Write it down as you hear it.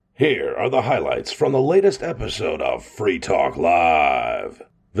Here are the highlights from the latest episode of Free Talk Live.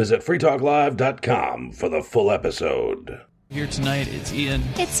 Visit freetalklive.com for the full episode. Here tonight, it's Ian.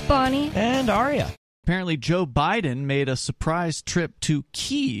 It's Bonnie. And Aria. Apparently, Joe Biden made a surprise trip to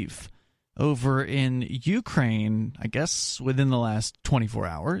Kyiv over in Ukraine, I guess, within the last 24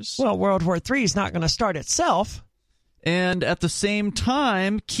 hours. Well, World War III is not going to start itself. And at the same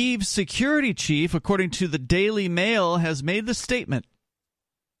time, Kyiv's security chief, according to the Daily Mail, has made the statement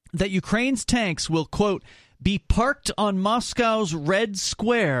that Ukraine's tanks will, quote, be parked on Moscow's Red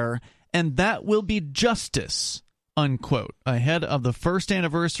Square, and that will be justice, unquote, ahead of the first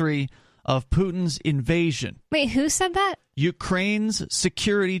anniversary of Putin's invasion. Wait, who said that? Ukraine's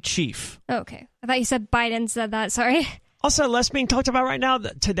security chief. Oh, okay. I thought you said Biden said that. Sorry. Also, less being talked about right now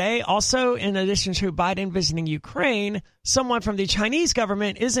today. Also, in addition to Biden visiting Ukraine, someone from the Chinese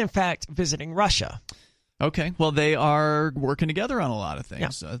government is, in fact, visiting Russia. Okay, well, they are working together on a lot of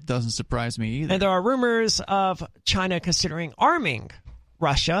things. Yeah. It doesn't surprise me either. And there are rumors of China considering arming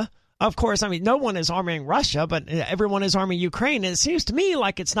Russia. Of course, I mean, no one is arming Russia, but everyone is arming Ukraine. And it seems to me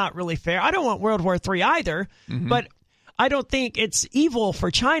like it's not really fair. I don't want World War III either, but I don't think it's evil for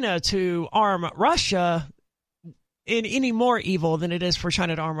China to arm Russia in any more evil than it is for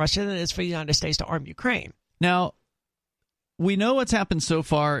China to arm Russia than it is for the United States to arm Ukraine. Now, we know what's happened so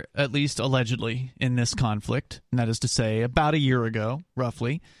far, at least allegedly, in this conflict, and that is to say, about a year ago,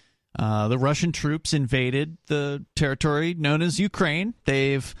 roughly, the Russian troops invaded the territory known as Ukraine.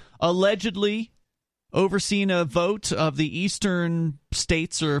 They've allegedly overseen a vote of the eastern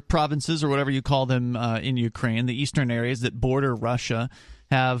states or provinces or whatever you call them in Ukraine, the eastern areas that border Russia,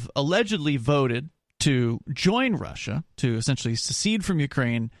 have allegedly voted to join Russia, to essentially secede from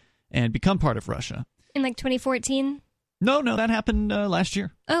Ukraine and become part of Russia. In like 2014? No, that happened last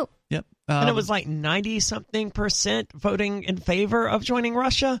year. Oh. Yep. And it was like 90-something% voting in favor of joining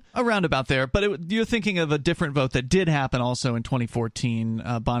Russia? Around about there. But you're thinking of a different vote that did happen also in 2014,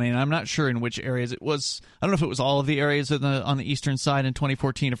 Bonnie, and I'm not sure in which areas it was. I don't know if it was all of the areas on the eastern side in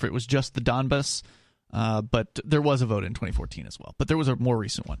 2014, if it was just the Donbas. But there was a vote in 2014 as well. But there was a more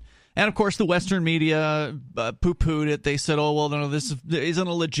recent one. And, of course, the Western media poo-pooed it. They said, oh, well, no, this isn't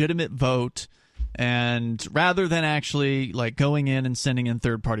a legitimate vote. And rather than actually like going in and sending in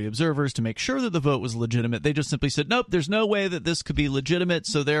third-party observers to make sure that the vote was legitimate, they just simply said, nope, there's no way that this could be legitimate,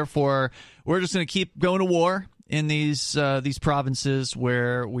 so therefore we're just going to keep going to war in these provinces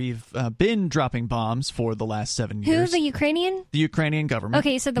where we've been dropping bombs for the last 7 years. Who, the Ukrainian? The Ukrainian government.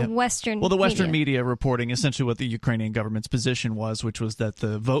 Okay, you said the Western Well, the Western media reporting essentially what the Ukrainian government's position was, which was that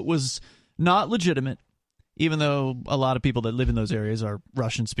the vote was not legitimate, even though a lot of people that live in those areas are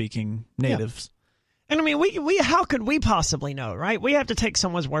Russian-speaking natives. Yeah. And I mean, we how could we possibly know, right? We have to take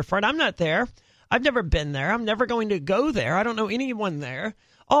someone's word for it. I'm not there. I've never been there. I'm never going to go there. I don't know anyone there.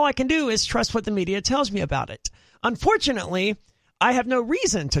 All I can do is trust what the media tells me about it. Unfortunately, I have no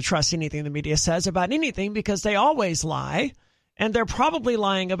reason to trust anything the media says about anything because they always lie, and they're probably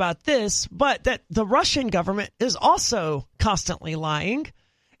lying about this, but that the Russian government is also constantly lying,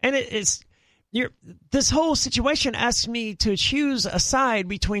 and this whole situation asks me to choose a side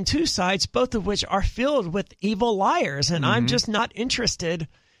between two sides, both of which are filled with evil liars, and I'm just not interested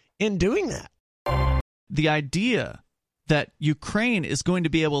in doing that. The idea that Ukraine is going to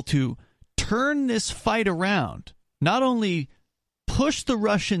be able to turn this fight around, not only push the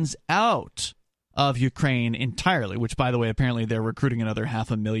Russians out of Ukraine entirely, which, by the way, apparently they're recruiting another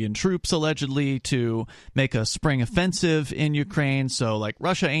 500,000 troops, allegedly, to make a spring offensive in Ukraine, so, like,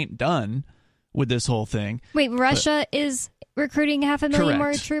 Russia ain't done with this whole thing. Wait, Russia is recruiting 500,000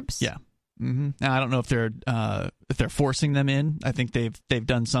 more troops? Yeah. Now, I don't know if they're forcing them in. I think they've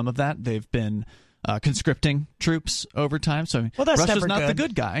done some of that. They've been conscripting troops over time. So that's Russia's not the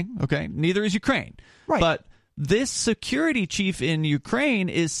good guy. Okay, neither is Ukraine. Right. But this security chief in Ukraine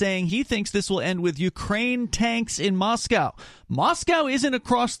is saying he thinks this will end with Ukraine tanks in Moscow. Moscow isn't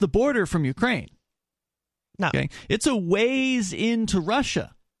across the border from Ukraine. No. Okay, it's a ways into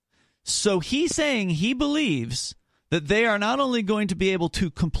Russia. So he's saying he believes that they are not only going to be able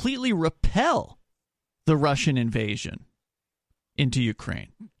to completely repel the Russian invasion into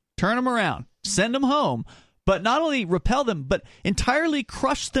Ukraine, turn them around, send them home, but not only repel them, but entirely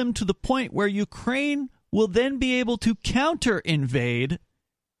crush them to the point where Ukraine will then be able to counter-invade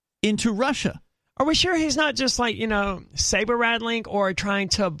into Russia. Are we sure he's not just like, saber-rattling or trying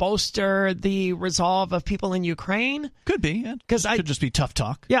to bolster the resolve of people in Ukraine? Could be. Yeah. Could just be tough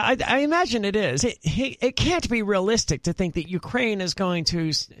talk. Yeah, I imagine it is. It can't be realistic to think that Ukraine is going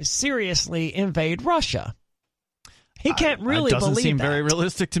to seriously invade Russia. He can't really believe that. Doesn't seem very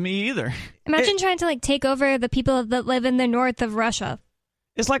realistic to me either. Imagine trying to take over the people that live in the north of Russia.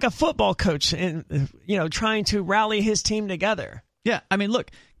 It's like a football coach, trying to rally his team together. Yeah, I mean,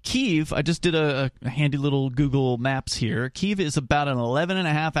 look, Kyiv, I just did a handy little Google Maps here. Kyiv is about an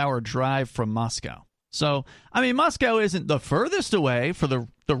 11.5-hour drive from Moscow. So, I mean, Moscow isn't the furthest away for the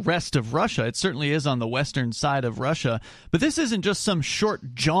rest of Russia. It certainly is on the western side of Russia. But this isn't just some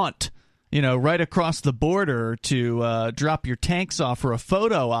short jaunt, right across the border to drop your tanks off for a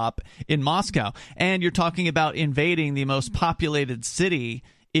photo op in Moscow. And you're talking about invading the most populated city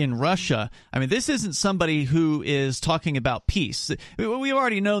in Russia. I mean, this isn't somebody who is talking about peace. We've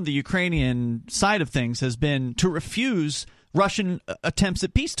already known the Ukrainian side of things has been to refuse Russian attempts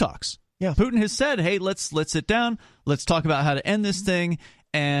at peace talks. Yeah. Putin has said, hey, let's sit down, let's talk about how to end this thing,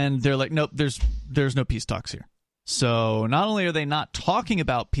 and they're like, nope, there's no peace talks here. So not only are they not talking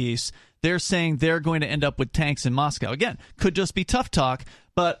about peace, they're saying they're going to end up with tanks in Moscow. Again, could just be tough talk,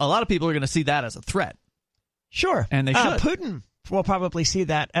 but a lot of people are going to see that as a threat. Sure. And they should. Putin will probably see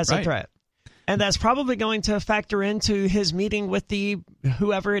that as a threat. And that's probably going to factor into his meeting with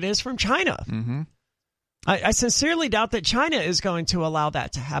whoever it is from China. Mm-hmm. I sincerely doubt that China is going to allow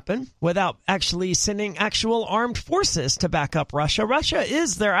that to happen without actually sending actual armed forces to back up Russia. Russia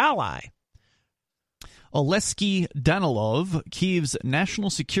is their ally. Oleksiy Danilov, Kyiv's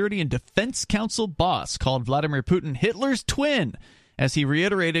National Security and Defense Council boss, called Vladimir Putin Hitler's twin as he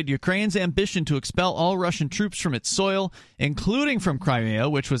reiterated Ukraine's ambition to expel all Russian troops from its soil, including from Crimea,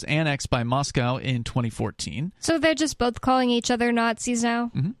 which was annexed by Moscow in 2014. So they're just both calling each other Nazis now?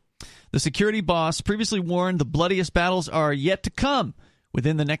 Mm-hmm. The security boss previously warned the bloodiest battles are yet to come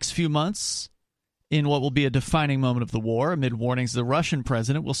within the next few months in what will be a defining moment of the war. Amid warnings, the Russian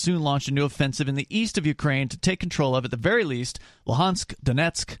president will soon launch a new offensive in the east of Ukraine to take control of, at the very least, Luhansk,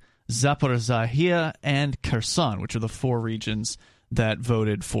 Donetsk, Zaporizhzhia, and Kherson, which are the 4 regions that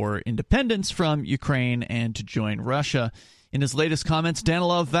voted for independence from Ukraine and to join Russia. In his latest comments,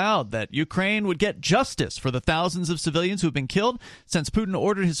 Danilov vowed that Ukraine would get justice for the thousands of civilians who have been killed since Putin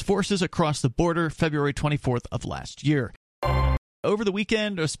ordered his forces across the border February 24th of last year. Over the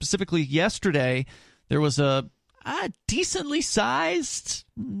weekend, or specifically yesterday, there was a decently sized,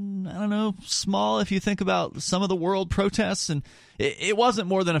 small if you think about some of the world protests, and it wasn't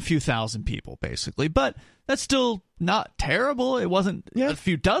more than a few thousand people, basically. But that's still not terrible. It wasn't a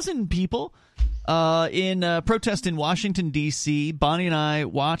few dozen people. In a protest in Washington, D.C., Bonnie and I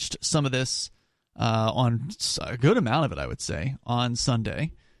watched some of this on a good amount of it, I would say, on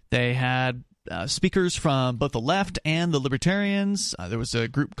Sunday. They had speakers from both the left and the libertarians. There was a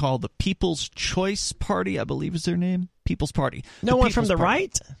group called the People's Choice Party, I believe is their name. People's Party. No one from the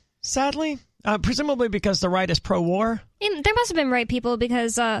right, sadly? Presumably because the right is pro-war? There must have been right people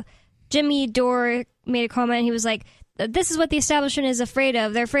because Jimmy Dore made a comment. He was like, this is what the establishment is afraid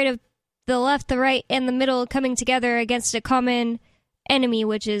of. They're afraid of the left, the right, and the middle coming together against a common enemy,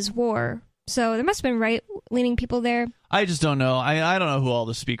 which is war. So there must have been right-leaning people there. I just don't know. I don't know who all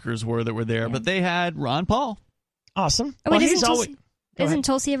the speakers were that were there, but they had Ron Paul. Awesome. Oh, wait, isn't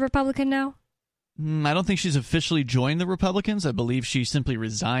Tulsi a Republican now? I don't think she's officially joined the Republicans. I believe she simply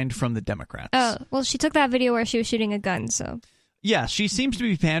resigned from the Democrats. Oh, well, she took that video where she was shooting a gun, so... Yeah, she seems to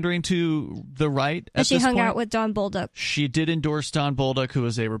be pandering to the right at and she this hung point. out with Don Bolduc. She did endorse Don Bolduc, who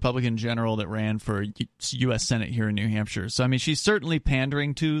was a Republican general that ran for U.S. Senate here in New Hampshire. So, I mean, she's certainly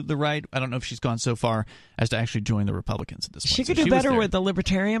pandering to the right. I don't know if she's gone so far as to actually join the Republicans at this point. She could do better with the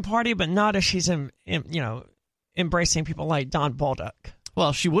Libertarian Party, but not if she's embracing people like Don Bolduc.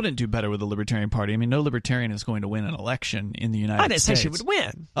 Well, she wouldn't do better with the Libertarian Party. I mean, no Libertarian is going to win an election in the United States. I didn't say she would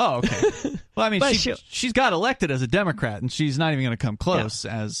win. Oh, okay. Well, I mean, she's got elected as a Democrat, and she's not even going to come close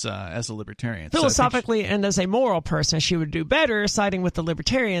as a Libertarian. Philosophically and as a moral person, she would do better siding with the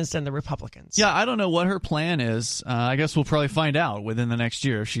Libertarians than the Republicans. Yeah, I don't know what her plan is. I guess we'll probably find out within the next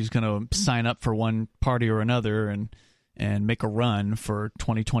year if she's going to sign up for one party or another and make a run for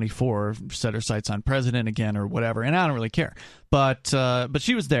 2024, set her sights on president again or whatever. And I don't really care. But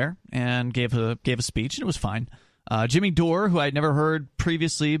she was there and gave a speech, and it was fine. Jimmy Dore, who I'd never heard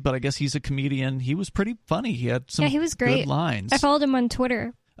previously, but I guess he's a comedian. He was pretty funny. He had some he was great. Good lines. I followed him on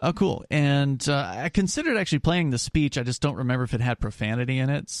Twitter. Oh, cool. And I considered actually playing the speech. I just don't remember if it had profanity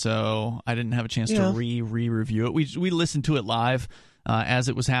in it, so I didn't have a chance to re-review it. We listened to it live as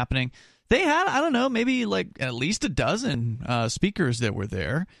it was happening. They had, I don't know, maybe like at least a dozen speakers that were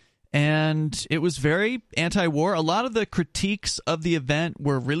there, and it was very anti-war. A lot of the critiques of the event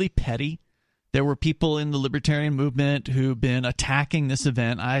were really petty. There were people in the libertarian movement who've been attacking this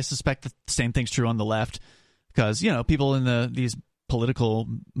event. I suspect the same thing's true on the left because, people in these political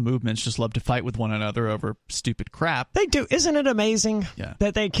movements just love to fight with one another over stupid crap. They do. Isn't it amazing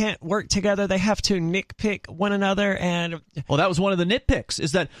that they can't work together? They have to nitpick one another. And well, that was one of the nitpicks,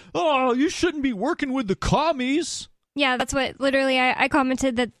 is that, oh, you shouldn't be working with the commies. Yeah, that's what literally I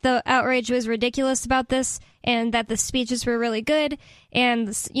commented, that the outrage was ridiculous about this and that the speeches were really good.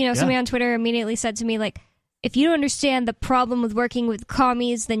 And, somebody on Twitter immediately said to me, like, if you don't understand the problem with working with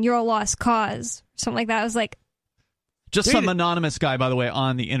commies, then you're a lost cause. Something like that. I was like, just some anonymous guy, by the way,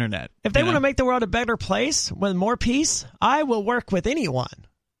 on the internet. If they want to make the world a better place with more peace, I will work with anyone.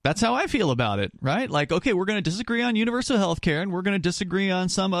 That's how I feel about it, right? Like, okay, we're going to disagree on universal health care, and we're going to disagree on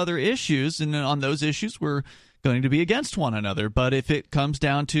some other issues, and on those issues we're going to be against one another. But if it comes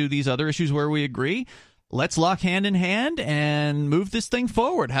down to these other issues where we agree, let's lock hand in hand and move this thing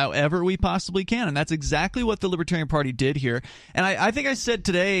forward however we possibly can. And that's exactly what the Libertarian Party did here. And I think I said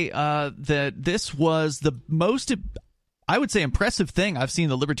today that this was the most, I would say, impressive thing I've seen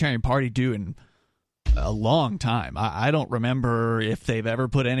the Libertarian Party do in a long time. I don't remember if they've ever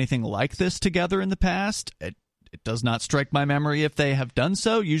put anything like this together in the past. It does not strike my memory if they have done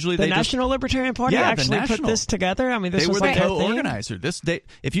so. Usually the National Libertarian Party actually put this together. I mean, this was like the co-organizer.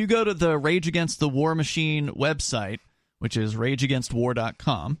 If you go to the Rage Against the War Machine website, which is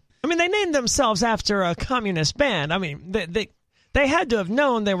rageagainstwar.com. I mean, they named themselves after a communist band. I mean, they had to have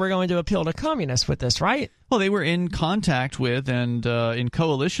known they were going to appeal to communists with this, right? Well, they were in contact with and in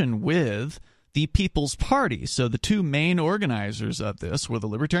coalition with the People's Party. So the two main organizers of this were the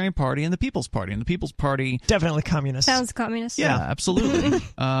Libertarian Party and the People's Party. And the People's Party... Definitely communist. Sounds communist. Yeah, absolutely.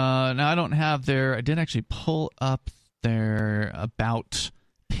 Now, I don't have their... I did actually pull up their About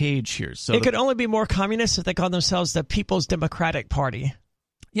page here. So it could only be more communist if they called themselves the People's Democratic Party.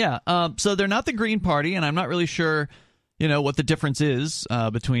 Yeah, so they're not the Green Party, and I'm not really sure... what the difference is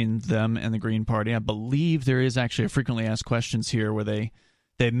between them and the Green Party. I believe there is actually a frequently asked questions here where they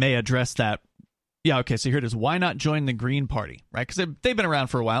may address that. Yeah, okay, so here it is. Why not join the Green Party, right? Because they've been around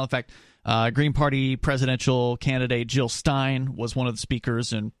for a while. In fact, Green Party presidential candidate Jill Stein was one of the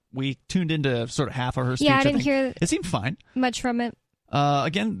speakers, and we tuned into sort of half of her speech. Yeah, I didn't hear it seemed fine. Much from it.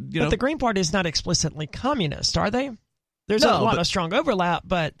 Again, But the Green Party is not explicitly communist, are they? There's a lot of strong overlap,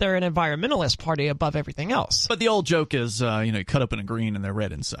 but they're an environmentalist party above everything else. But the old joke is, you cut open a green and they're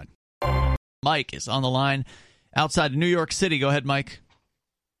red inside. Mike is on the line outside of New York City. Go ahead, Mike.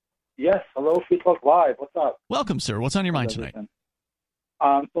 Yes, hello, Free Talk Live. What's up? Welcome, sir. What's on your mind tonight?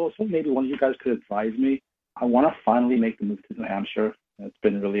 So maybe one of you guys could advise me. I want to finally make the move to New Hampshire. It's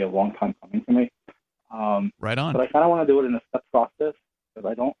been really a long time coming for me. Right on. But I kind of want to do it in a step process because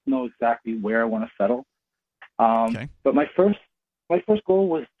I don't know exactly where I want to settle. Okay. But my first goal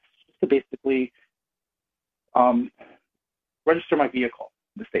was just to basically register my vehicle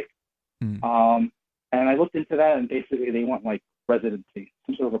in the state. And I looked into that, and basically they want like residency,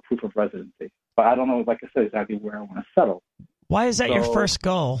 some sort of a proof of residency. But I don't know, like I said, exactly where I want to settle. Why is that your first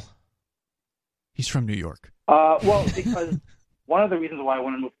goal? He's from New York. Well, because one of the reasons why I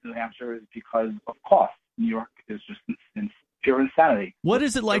want to move to New Hampshire is because of cost. New York is just pure insanity. What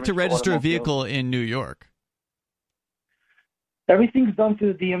is it like to register a vehicle in New York? Everything's done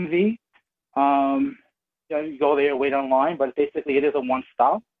through the DMV. You go there, wait online, but basically it is a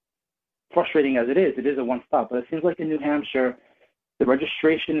one-stop. Frustrating as it is a one-stop. But it seems like in New Hampshire, the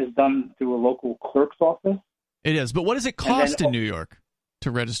registration is done through a local clerk's office. It is, but what does it cost in New York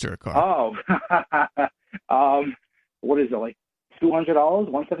to register a car? What is it, like $200,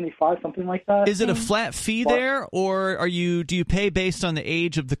 $175, something like that? Is it a flat fee there, or do you pay based on the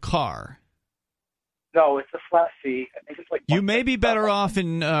age of the car? No, it's a flat fee. I think it's like you may be better off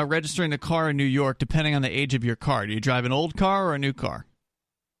in registering a car in New York, depending on the age of your car. Do you drive an old car or a new car?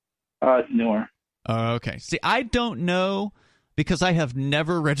 It's newer. Okay. See, I don't know because I have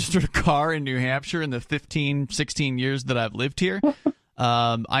never registered a car in New Hampshire in the 15, 16 years that I've lived here.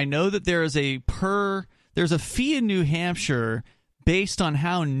 I know that there's a fee in New Hampshire based on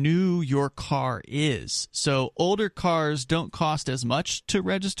how new your car is. So older cars don't cost as much to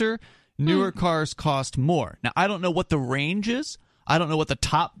register. Newer cars cost more. Now, I don't know what the range is. I don't know what the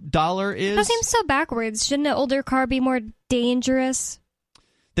top dollar is. That seems so backwards. Shouldn't an older car be more dangerous?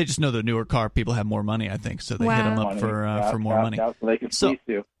 They just know the newer car people have more money, I think, so they hit them up for more money. So they can fleece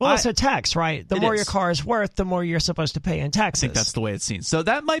you. Well, it's a tax, right? The more your car is worth, the more you're supposed to pay in taxes. I think that's the way it's seen. So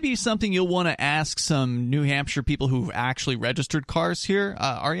that might be something you'll want to ask some New Hampshire people who've actually registered cars here.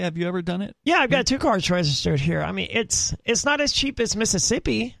 Arya, have you ever done it? Yeah, I've got 2 cars registered here. I mean, it's not as cheap as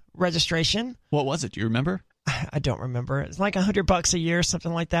Mississippi registration. What was it? Do you remember? I don't remember. It's like $100 a year,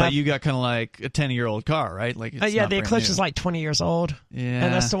 something like that. But you got kind of like a 10-year-old car, right? Like it's yeah, not the brand Eclipse new. is like 20 years old. Yeah.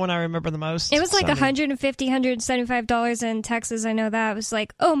 And that's the one I remember the most. It was like So, I mean, $150, $175 in Texas. I know that. It was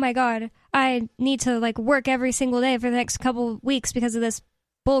like, oh my God, I need to like work every single day for the next couple weeks because of this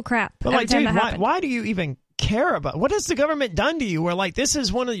bull crap. But every like, time dude, that happened. why do you even care about? What has the government done to you? Where like this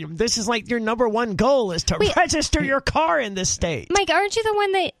is like your number one goal is to Wait. register your car in this state. Mike, aren't you the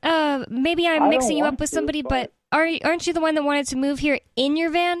one that maybe I'm I mixing don't you up want with to, somebody, but- but aren't you the one that wanted to move here in your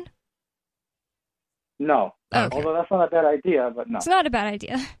van? No. Okay. Although that's not a bad idea, but no. It's not a bad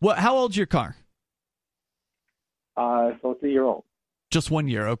idea. How old's your car? So it's a year old. Just 1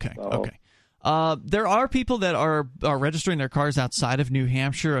 year. Okay. So- Okay. There are people that are registering their cars outside of New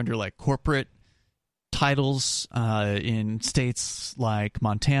Hampshire under like corporate titles in states like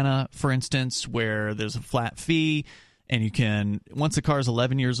Montana, for instance, where there's a flat fee, and you can, once the car is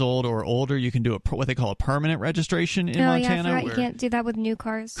 11 years old or older, you can do what they call a permanent registration in Oh yeah, I Montana. forgot you where- can't do that with new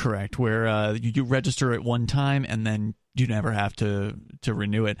cars. Correct, where you register it one time and then you never have to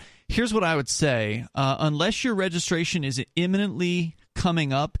renew it. Here's what I would say: unless your registration is imminently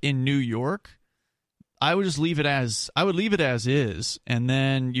coming up in New York, I would just leave it as is, and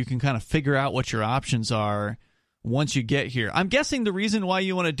then you can kind of figure out what your options are once you get here. I'm guessing the reason why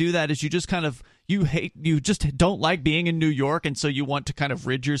you want to do that is you just don't like being in New York, and so you want to kind of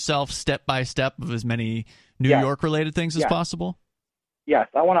rid yourself step by step of as many New Yes. York related things as Yes. possible. Yes,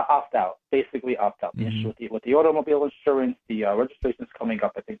 I want to opt out. Basically, opt out. The Mhm. issue with the automobile insurance, the registration is coming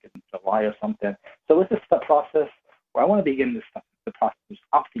up, I think, in July or something. So this is the process where I want to begin the process of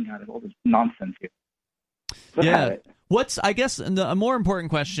opting out of all this nonsense here. Just Yeah. have it. I guess a more important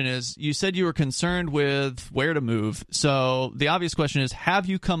question is, you said you were concerned with where to move. So the obvious question is, have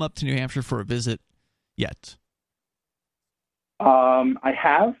you come up to New Hampshire for a visit yet? I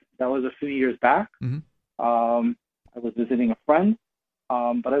have. That was a few years back. Mhm. I was visiting a friend,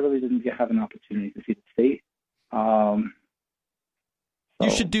 but I really didn't have an opportunity to see the state. You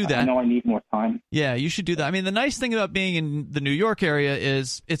So should do I that. know I need more time. Yeah, you should do that. I mean, the nice thing about being in the New York area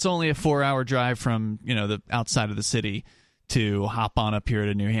is it's only a 4-hour drive from, the outside of the city to hop on up here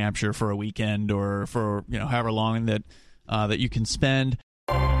to New Hampshire for a weekend or for, however long that you can spend.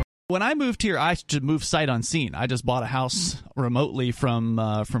 When I moved here, I just moved sight unseen. I just bought a house remotely from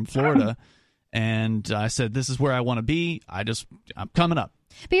Florida, and I said, this is where I want to be. I'm coming up.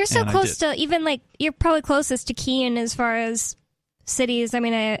 But you're so And I close did. to, even like, you're probably closest to Keene as far as cities. I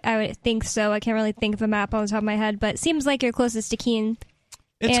mean, I would think so. I can't really think of a map on the top of my head, but it seems like you're closest to Keene.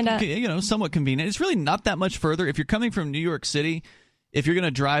 It's And, somewhat convenient. It's really not that much further. If you're coming from New York City, if you're going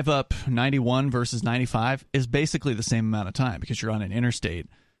to drive up 91 versus 95, is basically the same amount of time because you're on an interstate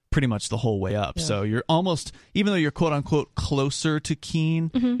pretty much the whole way up. Yeah. So you're almost, even though you're quote unquote closer to Keene,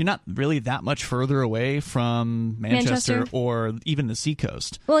 you're not really that much further away from Manchester. Or even the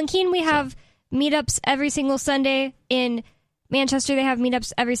seacoast. Well, in Keene, we have meetups every single Sunday. In Manchester, they have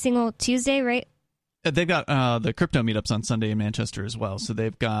meetups every single Tuesday, right? They've got the crypto meetups on Sunday in Manchester as well. So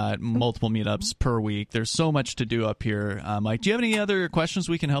they've got multiple meetups per week. There's so much to do up here. Mike, do you have any other questions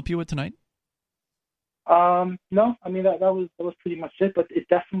we can help you with tonight? No, I mean that was pretty much it. But it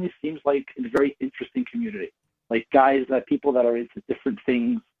definitely seems like a very interesting community. Like people that are into different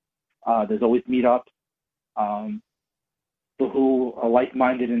things. There's always meetups. People who are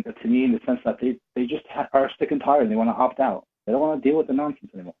like-minded, and to me, in the sense that they just are sick and tired. They want to opt out. They don't want to deal with the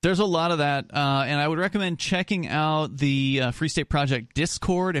nonsense anymore. There's a lot of that, and I would recommend checking out the Free State Project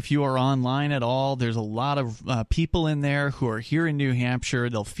Discord if you are online at all. There's a lot of people in there who are here in New Hampshire.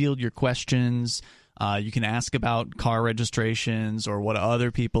 They'll field your questions. You can ask about car registrations or what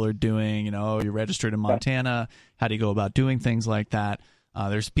other people are doing. You're registered in Montana. How do you go about doing things like that?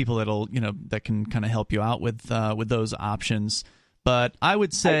 There's people that can kind of help you out with those options. But I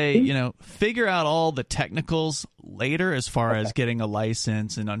would say, figure out all the technicals later as far as getting a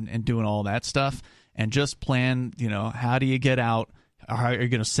license and doing all that stuff, and just plan, how do you get out? Are you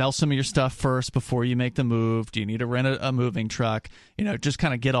going to sell some of your stuff first before you make the move? Do you need to rent a moving truck? Just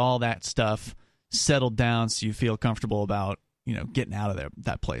kind of get all that stuff settled down so you feel comfortable about, getting out of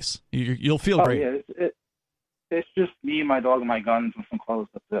that place. You'll feel great. Yeah, it's just me, my dog, and my guns, and some clothes.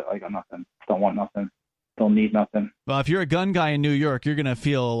 That's it. I got nothing. Don't want nothing. Don't need nothing. Well, if you're a gun guy in New York, you're going to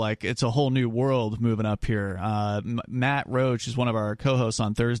feel like it's a whole new world moving up here. Matt Roach is one of our co-hosts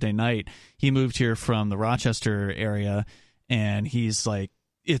on Thursday night. He moved here from the Rochester area, and he's like,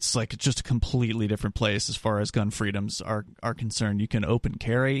 it's like just a completely different place as far as gun freedoms are concerned. You can open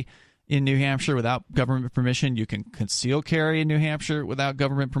carry in New Hampshire without government permission. You can conceal carry in New Hampshire without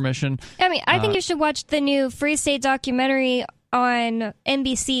government permission. I mean, I think you should watch the new Free State documentary on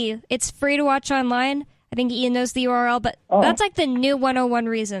NBC. It's free to watch online. I think Ian knows the URL, but that's like the new 101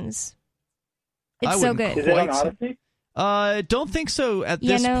 Reasons. It's so good. Is it on Odyssey? Don't think so at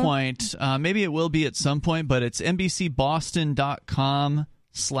this point. Maybe it will be at some point, but it's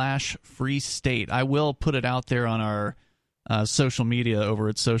NBCBoston.com/free state. I will put it out there on our social media over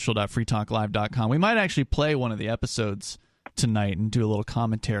at social.freetalklive.com. We might actually play one of the episodes tonight and do a little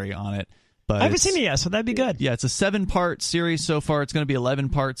commentary on it. But I haven't seen it yet, so that'd be good. Yeah, it's a 7-part series so far. It's going to be 11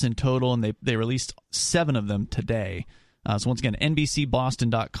 parts in total, and they released 7 of them today. So once again,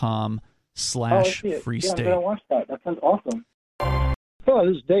 NBCBoston.com/free state. I'm going to watch that. That sounds awesome. Hello,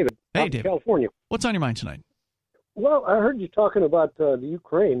 this is David. Hey, out David. California. What's on your mind tonight? Well, I heard you talking about the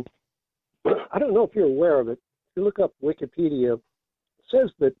Ukraine. I don't know if you're aware of it. If you look up Wikipedia, it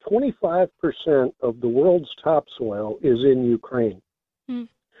says that 25% of the world's topsoil is in Ukraine.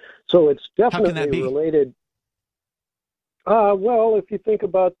 So it's definitely related. Well, if you think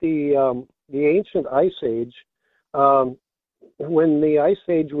about the ancient ice age, when the ice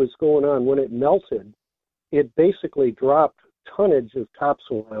age was going on, when it melted, it basically dropped tonnage of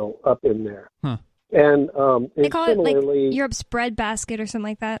topsoil up in there. Huh. And they call it like Europe's breadbasket or something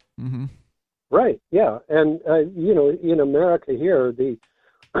like that. Mm-hmm. Right. Yeah. And in America here,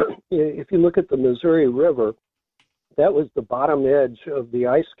 if you look at the Missouri River, that was the bottom edge of the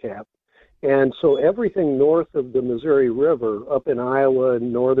ice cap. And so everything north of the Missouri River, up in Iowa,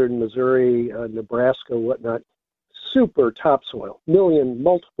 northern Missouri, Nebraska, whatnot, super topsoil,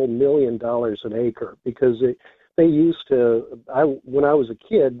 multiple $1 million an acre, because they used to, when I was a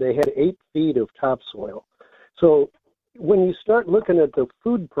kid, they had 8 feet of topsoil. So when you start looking at the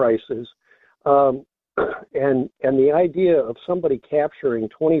food prices, and the idea of somebody capturing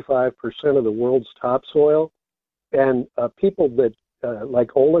 25% of the world's topsoil, and people that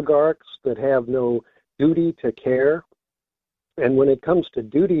like oligarchs that have no duty to care. And when it comes to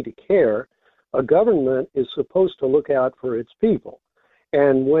duty to care, a government is supposed to look out for its people.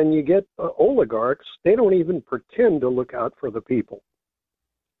 And when you get oligarchs, they don't even pretend to look out for the people.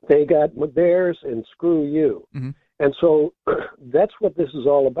 They got theirs and screw you. Mm-hmm. And so that's what this is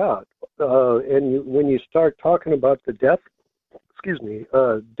all about. When you start talking about the death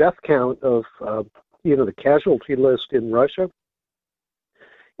count of the casualty list in Russia.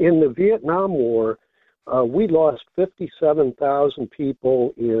 In the Vietnam War, we lost 57,000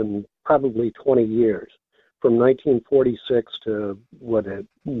 people in probably 20 years, from 1946 to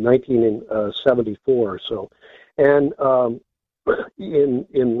 1974 or so. And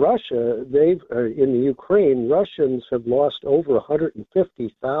in Russia, in the Ukraine, Russians have lost over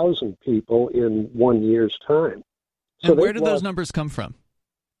 150,000 people in 1 year's time. So and where did those numbers come from?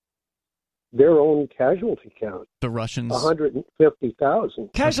 Their own casualty count. The Russians?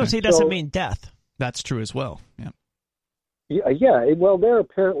 150,000. Casualty doesn't mean death. That's true as well, yeah. Yeah, well, they're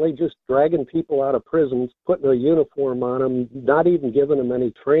apparently just dragging people out of prisons, putting a uniform on them, not even giving them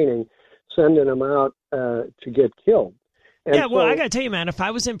any training, sending them out to get killed. And yeah, well, I got to tell you, man, if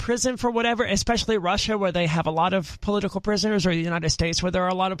I was in prison for whatever, especially Russia, where they have a lot of political prisoners, or the United States, where there are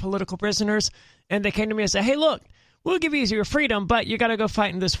a lot of political prisoners, and they came to me and said, hey, look, we'll give you your freedom, but you got to go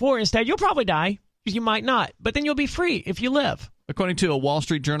fight in this war instead. You'll probably die. You might not, but then you'll be free if you live. According to a Wall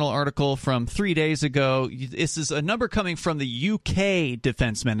Street Journal article from 3 days ago, this is a number coming from the UK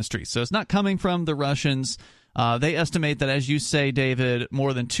Defense Ministry, so it's not coming from the Russians. They estimate that, as you say, David,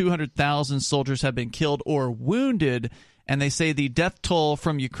 more than 200,000 soldiers have been killed or wounded, and they say the death toll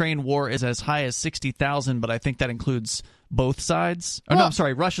from Ukraine war is as high as 60,000, but I think that includes both sides. No, I'm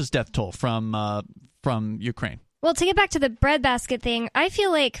sorry, Russia's death toll from Ukraine. Well, to get back to the breadbasket thing, I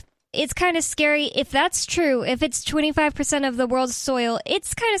feel like it's kind of scary if that's true. If it's 25% of the world's soil,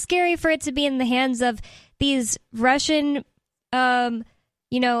 it's kind of scary for it to be in the hands of these Russian, gangs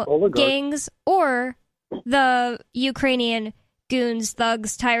or the Ukrainian goons,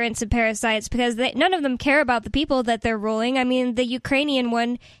 thugs, tyrants, and parasites, because none of them care about the people that they're ruling. I mean, the Ukrainian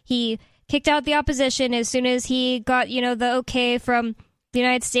one, he kicked out the opposition as soon as he got, the okay from the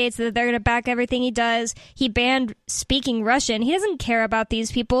United States that they're going to back everything he does. He banned speaking Russian. He doesn't care about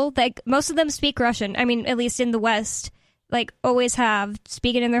these people. Like, most of them speak Russian. I mean, at least in the West, always have.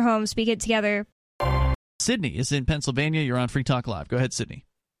 Speak it in their homes, speak it together. Sydney is in Pennsylvania. You're on Free Talk Live. Go ahead, Sydney.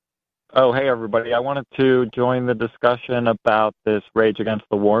 Oh, hey, everybody. I wanted to join the discussion about this Rage Against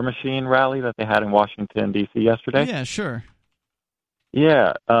the War Machine rally that they had in Washington, D.C. yesterday. Yeah, sure.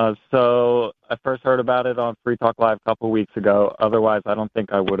 Yeah, so I first heard about it on Free Talk Live a couple of weeks ago. Otherwise, I don't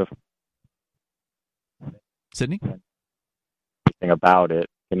think I would have. Sydney? Anything about it.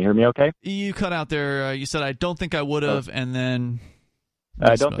 Can you hear me okay? You cut out there. You said, I don't think I would have, and then...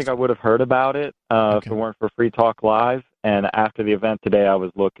 I don't think I would have heard about it if it weren't for Free Talk Live. And after the event today, I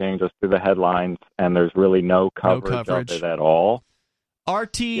was looking just through the headlines, and there's really no coverage of it at all.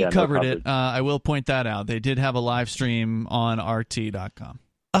 RT covered it. I will point that out. They did have a live stream on RT.com.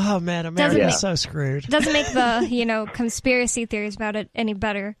 Oh, man, America's so screwed. Doesn't make the, conspiracy theories about it any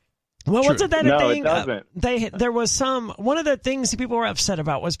better. Well, wasn't that a thing? It doesn't. There was one of the things people were upset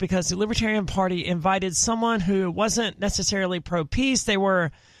about was because the Libertarian Party invited someone who wasn't necessarily pro-peace. They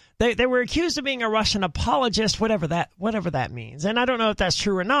were accused of being a Russian apologist, whatever that means. And I don't know if that's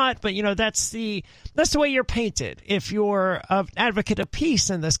true or not, but that's the way you're painted. If you're an advocate of peace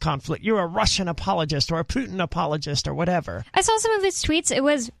in this conflict, you're a Russian apologist or a Putin apologist or whatever. I saw some of his tweets. It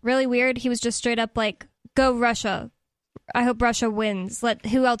was really weird. He was just straight up like, "Go Russia. I hope Russia wins.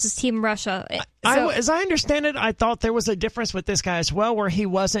 Who else is Team Russia?" As I understand it, I thought there was a difference with this guy as well, where he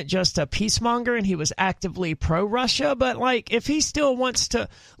wasn't just a peacemonger and he was actively pro-Russia. But if he still wants to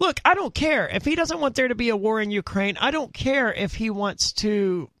look, I don't care if he doesn't want there to be a war in Ukraine. I don't care if he wants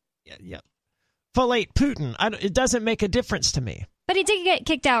to fillet Putin. It doesn't make a difference to me. But he did get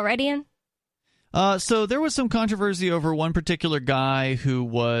kicked out, right, Ian? So there was some controversy over one particular guy who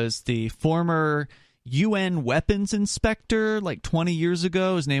was the former UN weapons inspector 20 years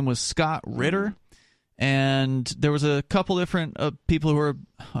ago. His name was Scott Ritter, and there was a couple different people who were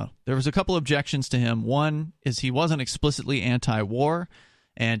there was a couple objections to him. One is he wasn't explicitly anti-war,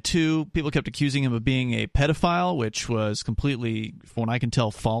 and two, people kept accusing him of being a pedophile, which was completely, from what I can tell,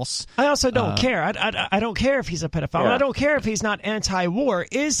 false. I also don't care. I don't care if he's a pedophile. Yeah. I don't care if he's not anti-war.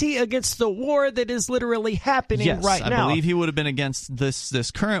 Is he against the war that is literally happening right now? Yes, I believe he would have been against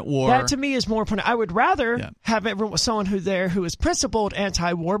this current war. That to me is more important. I would rather have someone who is principled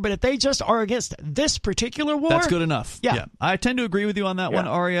anti-war, but if they just are against this particular war, that's good enough. Yeah. I tend to agree with you on that one,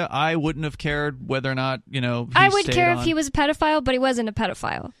 Aria. I wouldn't have cared whether or not I would care if he was a pedophile, but he wasn't a pedophile.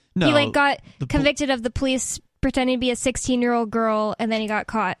 No, he got convicted of the police pretending to be a 16-year-old girl, and then he got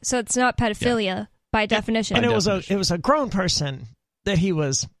caught. So it's not pedophilia by definition. And it was a grown person that he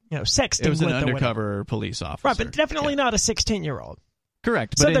was sexting with. It was an undercover police officer, right? But definitely not a 16-year-old.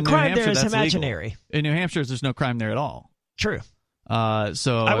 Correct. So but the crime there is imaginary. Legal. In New Hampshire, there's no crime there at all. True.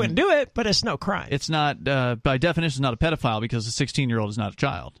 So I wouldn't do it, but it's no crime. It's not by definition. It's not a pedophile because a 16-year-old is not a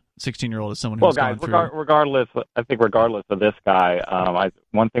child. 16-year-old is someone who's gone through. Regardless of this guy,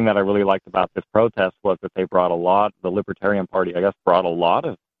 one thing that I really liked about this protest was that they brought the Libertarian Party, I guess, brought a lot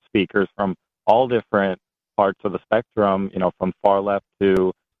of speakers from all different parts of the spectrum, from far left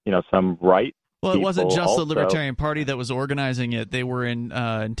to, some right. Well, it wasn't just the Libertarian Party that was organizing it. They were in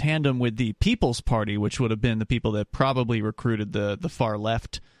tandem with the People's Party, which would have been the people that probably recruited the far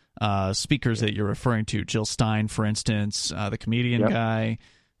left speakers that you're referring to. Jill Stein, for instance, the comedian guy.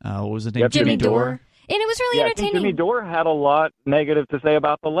 What was his name? Jimmy Dore. And it was really entertaining. I think Jimmy Dore had a lot negative to say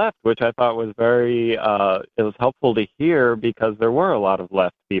about the left, which I thought was very, it was helpful to hear because there were a lot of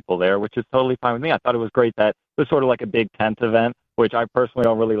left people there, which is totally fine with me. I thought it was great that it was sort of like a big tent event, which I personally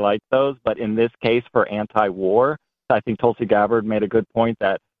don't really like those. But in this case, for anti-war, I think Tulsi Gabbard made a good point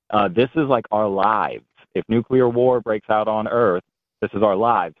that this is like our lives. If nuclear war breaks out on Earth, this is our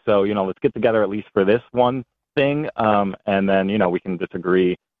lives. So, let's get together at least for this one thing, and then, we can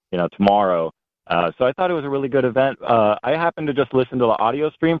disagree, tomorrow. So I thought it was a really good event. I happened to just listen to the audio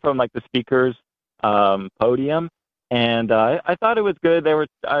stream from the speaker's podium, and I thought it was good.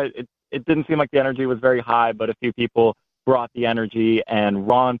 It didn't seem like the energy was very high, but a few people brought the energy, and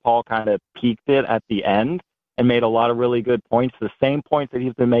Ron Paul kind of peaked it at the end and made a lot of really good points, the same points that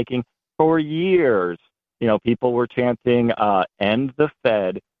he's been making for years. People were chanting, "End the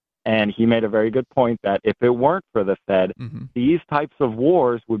Fed." And he made a very good point that if it weren't for the Fed, these types of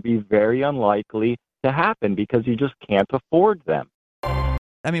wars would be very unlikely to happen because you just can't afford them.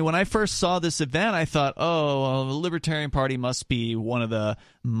 I mean, when I first saw this event, I thought, the Libertarian Party must be one of the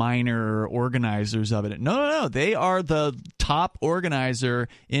minor organizers of it. No. They are the top organizer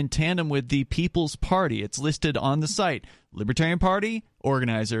in tandem with the People's Party. It's listed on the site. Libertarian Party,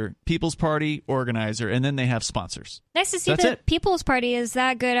 organizer. People's Party, organizer. And then they have sponsors. Nice to see the People's Party is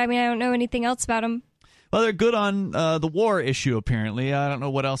that good. I mean, I don't know anything else about them. Well, they're good on the war issue, apparently. I don't know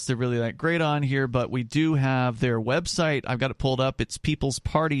what else they're really that great on here, but we do have their website. I've got it pulled up. It's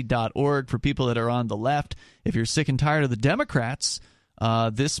peoplesparty.org for people that are on the left. If you're sick and tired of the Democrats,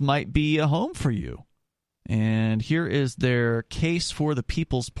 this might be a home for you. And here is their case for the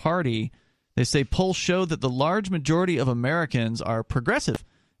People's Party. They say polls show that the large majority of Americans are progressive,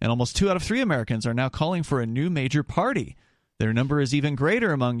 and almost 2 out of 3 Americans are now calling for a new major party. Their number is even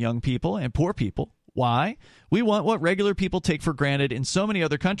greater among young people and poor people. Why? We want what regular people take for granted in so many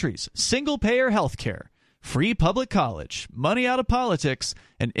other countries. Single-payer health care. free public college, money out of politics,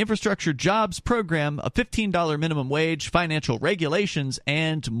 an infrastructure jobs program, a $15 minimum wage, financial regulations,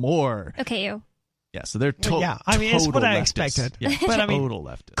 and more. Okay, you. Yeah, so they're yeah, I mean, it's what I expected. Yeah, but I mean, total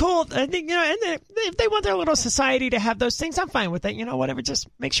leftist. Cool. I think, and if they want their little society to have those things, I'm fine with it. Whatever. Just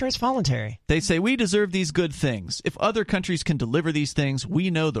make sure it's voluntary. They say we deserve these good things. If other countries can deliver these things, we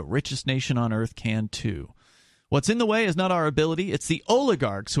know the richest nation on earth can too. What's in the way is not our ability. It's the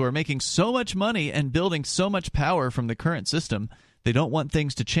oligarchs who are making so much money and building so much power from the current system. They don't want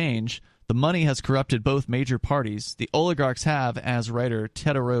things to change. The money has corrupted both major parties. The oligarchs have, as writer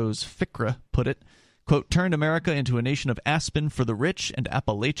Tedros Fikra put it, quote, turned America into a nation of Aspen for the rich and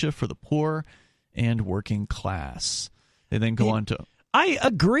Appalachia for the poor and working class. They then go on to... I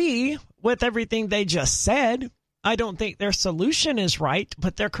agree with everything they just said. I don't think their solution is right,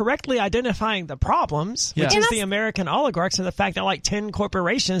 but they're correctly identifying the problems, which is the American oligarchs and the fact that like 10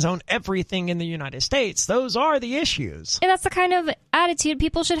 corporations own everything in the United States. Those are the issues. And that's the kind of attitude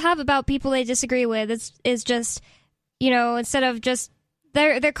people should have about people they disagree with. Is just, instead of just,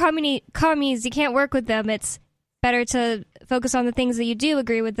 they're commies, you can't work with them. It's better to focus on the things that you do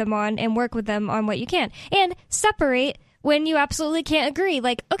agree with them on and work with them on what you can. And separate when you absolutely can't agree.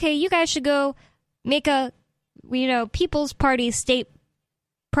 Like, okay, you guys should go make a People's Party state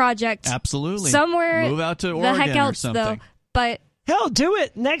project. Absolutely. Somewhere. Move out to the Oregon heck else, or something. though. But hell, do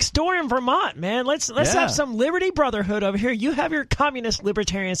it next door in Vermont, man. Let's have some Liberty Brotherhood over here. You have your communist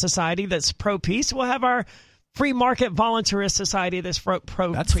libertarian society that's pro-peace. We'll have our free market voluntarist society that's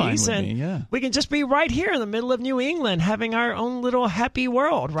pro-peace. That's fine with me, yeah. We can just be right here in the middle of New England having our own little happy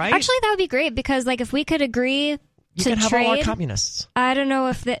world, right? Actually, that would be great because, like, if we could agree you to can have trade, all our communists. I don't know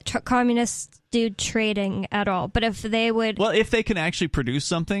if the communists do trading at all, but if they would... Well, if they can actually produce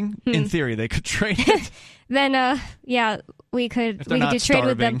something, in theory, they could trade it. Then, we could do trade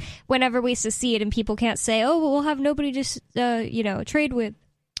with them whenever we secede, and people can't say, "Oh, well, we'll have nobody to trade with."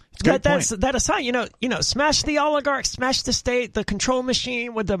 That aside, smash the oligarchs, smash the state, the control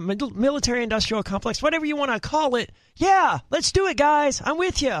machine with the military-industrial complex, whatever you want to call it. Yeah, let's do it, guys. I'm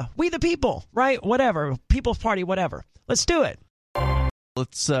with you. We the people, right? Whatever. People's Party, whatever. Let's do it.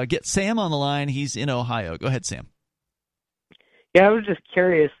 Let's get Sam on the line. He's in Ohio. Go ahead, Sam. Yeah, I was just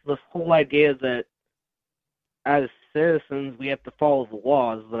curious, this whole idea that as citizens we have to follow the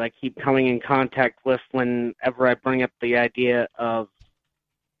laws that I keep coming in contact with whenever I bring up the idea of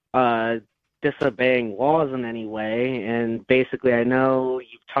disobeying laws in any way. And basically I know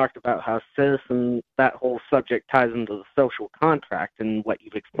you've talked about how citizens, that whole subject ties into the social contract and what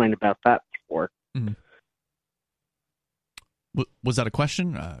you've explained about that before. Mm-hmm. Was that a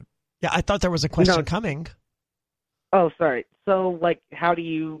question? Yeah, I thought there was a question coming. Oh, sorry. So, how do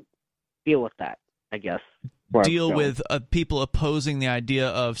you deal with that, I guess? Deal with people opposing the idea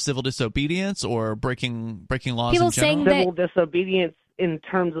of civil disobedience or breaking laws people in general? Saying civil disobedience in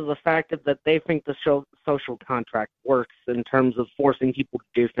terms of the fact that they think the social contract works in terms of forcing people to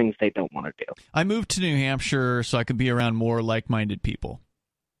do things they don't want to do. I moved to New Hampshire so I could be around more like-minded people.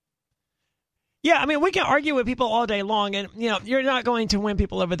 Yeah, I mean, we can argue with people all day long, and, you're not going to win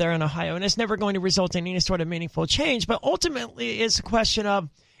people over there in Ohio, and it's never going to result in any sort of meaningful change. But ultimately, it's a question of,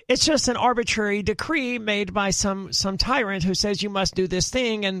 it's just an arbitrary decree made by some tyrant who says you must do this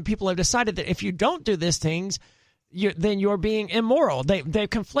thing, and people have decided that if you don't do these things, then you're being immoral. They've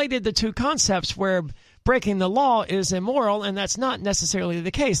conflated the two concepts where breaking the law is immoral, and that's not necessarily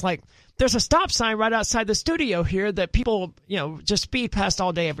the case. Like, there's a stop sign right outside the studio here that people, just speed past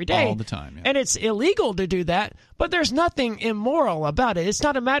all day, every day. All the time, yeah. And it's illegal to do that, but there's nothing immoral about it. It's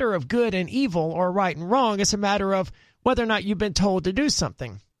not a matter of good and evil or right and wrong. It's a matter of whether or not you've been told to do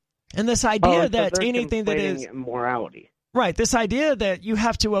something. And this idea that anything that is morality. Right, this idea that you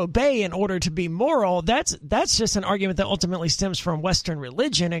have to obey in order to be moral, that's just an argument that ultimately stems from Western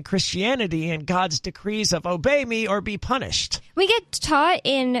religion and Christianity and God's decrees of obey me or be punished. We get taught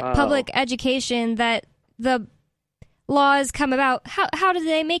in public education that the laws come about. How do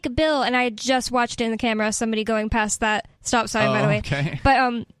they make a bill? And I just watched it in the camera, somebody going past that stop sign, by the way. Okay. But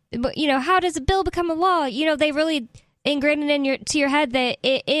how does a bill become a law? They really ingrained it to your head that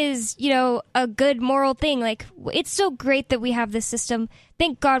it is, a good moral thing. Like, it's so great that we have this system.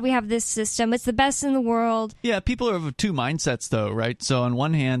 Thank God we have this system. It's the best in the world. Yeah, people are of two mindsets, though, right? So on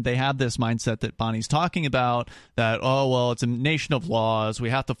one hand, they have this mindset that Bonnie's talking about, that, it's a nation of laws.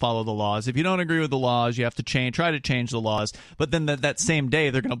 We have to follow the laws. If you don't agree with the laws, you have to try to change the laws. But then that same day,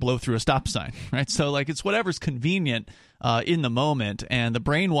 they're going to blow through a stop sign, right? So, it's whatever's convenient in the moment, and the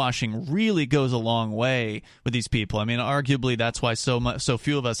brainwashing really goes a long way with these people. I mean, arguably, that's why so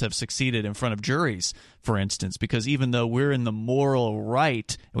few of us have succeeded in front of juries, for instance, because even though we're in the moral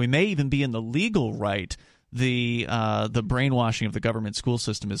right, and we may even be in the legal right, the brainwashing of the government school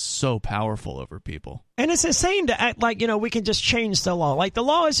system is so powerful over people. And it's insane to act like, we can just change the law. Like the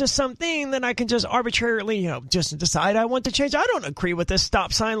law is just something that I can just arbitrarily, just decide I want to change. I don't agree with this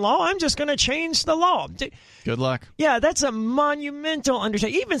stop sign law. I'm just going to change the law. Good luck. Yeah, that's a monumental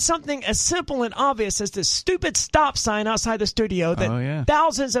undertaking. Even something as simple and obvious as this stupid stop sign outside the studio that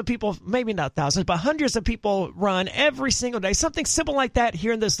thousands of people, maybe not thousands, but hundreds of people run every single day. Something simple like that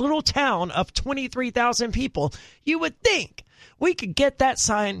here in this little town of 23,000 people. You would think we could get that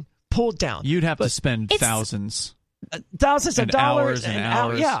sign pulled down. You'd have to spend thousands of dollars and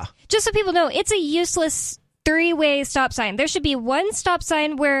hours. Yeah. Just so people know, it's a useless three-way stop sign. There should be one stop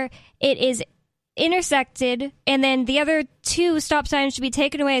sign where it is intersected, and then the other two stop signs should be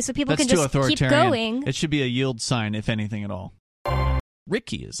taken away so people can just keep going. It should be a yield sign, if anything at all.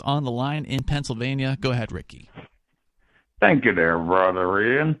 Ricky is on the line in Pennsylvania. Go ahead, Ricky. Thank you there, Brother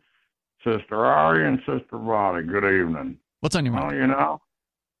Ian, Sister Ari, and Sister Bonnie. Good evening. What's on your mind? Well,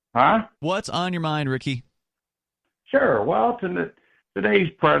 huh? What's on your mind, Ricky? Sure. Well, today's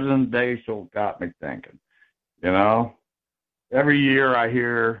President's Day, so it got me thinking. Every year I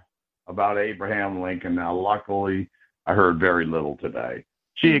hear about Abraham Lincoln. Now, luckily, I heard very little today.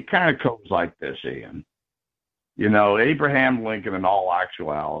 See, it kind of goes like this, Ian. Abraham Lincoln, in all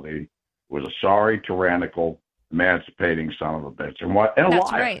actuality, was a sorry, tyrannical, emancipating son of a bitch. And why? And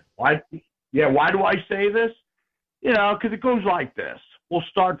That's why? right. Why do I say this? Because it goes like this. We'll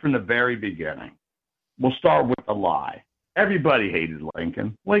start from the very beginning. We'll start with the lie. Everybody hated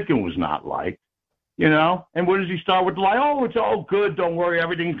Lincoln. Lincoln was not liked, And what does he start with the lie? Oh, it's all good. Don't worry.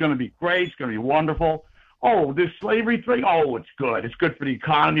 Everything's going to be great. It's going to be wonderful. Oh, this slavery thing. Oh, it's good. It's good for the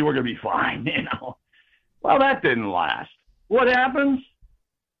economy. We're going to be fine, Well, that didn't last. What happens?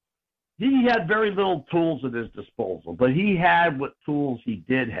 He had very little tools at his disposal, but he had what tools he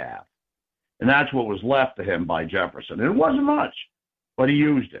did have. And that's what was left to him by Jefferson. And it wasn't much, but he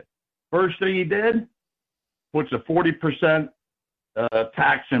used it. First thing he did, puts a 40%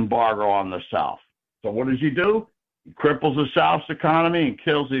 tax embargo on the South. So what does he do? He cripples the South's economy and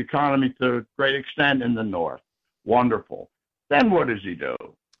kills the economy to a great extent in the North. Wonderful. Then what does he do?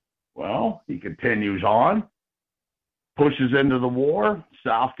 Well, he continues on, pushes into the war.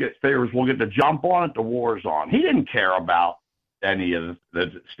 South figures we'll get the jump on it. The war's on. He didn't care about any of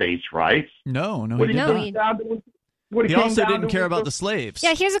the states' rights. No, he didn't. He also didn't care about the slaves.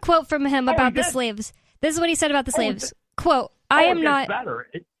 Yeah, here's a quote from him about the slaves. This is what he said about the slaves. Quote, I am not...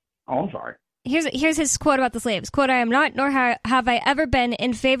 I'm sorry. Here's his quote about the slaves. Quote, I am not, nor have I ever been,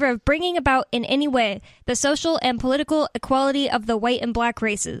 in favor of bringing about in any way the social and political equality of the white and black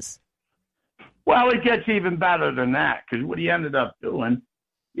races. Well, it gets even better than that, because what he ended up doing,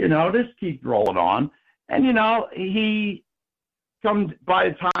 this keeps rolling on. And, he comes, by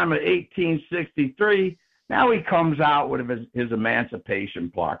the time of 1863, now he comes out with his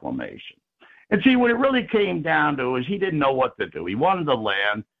Emancipation Proclamation. And see, what it really came down to is he didn't know what to do. He wanted the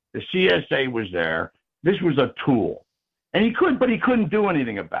land. The CSA was there. This was a tool. And he couldn't do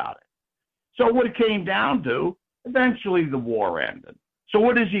anything about it. So what it came down to, eventually the war ended. So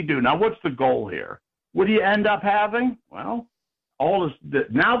what does he do? Now, what's the goal here? What do you end up having? Well,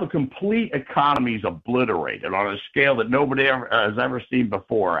 now the complete economy is obliterated on a scale that nobody has ever seen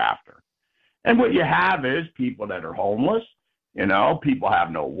before or after. And what you have is people that are homeless, people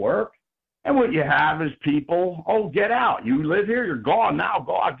have no work. And what you have is people, get out. You live here, you're gone now.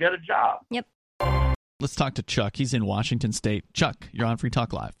 Go out, get a job. Yep. Let's talk to Chuck. He's in Washington State. Chuck, you're on Free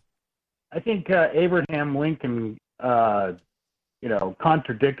Talk Live. I think Abraham Lincoln,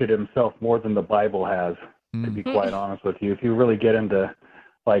 contradicted himself more than the Bible has, to be quite honest with you. If you really get into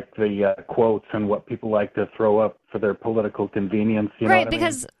the quotes and what people like to throw up for their political convenience. You know what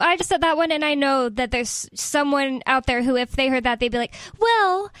because I mean? I just said that one, and I know that there's someone out there who, if they heard that, they'd be like,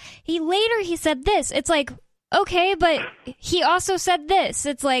 well, he said this. It's like, okay, but he also said this.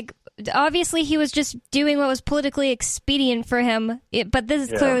 It's like, obviously he was just doing what was politically expedient for him, but this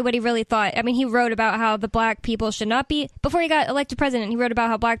is clearly what he really thought. I mean, he wrote about how the black people should not be, before he got elected president, he wrote about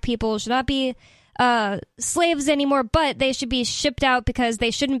how black people should not be slaves anymore, but they should be shipped out because they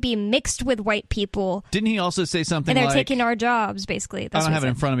shouldn't be mixed with white people. Didn't he also say something like... And they're like, taking our jobs, basically. I don't have it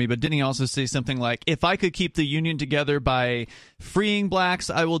in front of me, but didn't he also say something like, if I could keep the Union together by freeing blacks,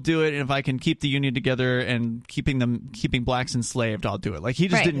 I will do it, and if I can keep the Union together and keeping blacks enslaved, I'll do it. Like, he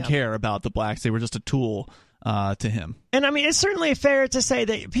just didn't care about the blacks. They were just a tool to him. And I mean, it's certainly fair to say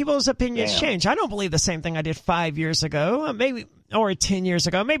that people's opinions change. I don't believe the same thing I did 5 years ago, maybe, or 10 years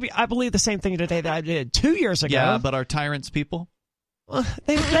ago. Maybe I believe the same thing today that I did 2 years ago. Yeah, but are tyrants people? Well,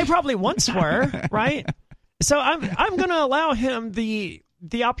 they probably once were, right? So I'm going to allow him the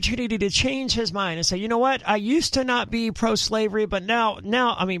the opportunity to change his mind and say, you know what, I used to not be pro-slavery, but now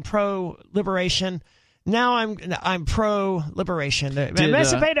I mean pro-liberation. Now I'm pro-liberation.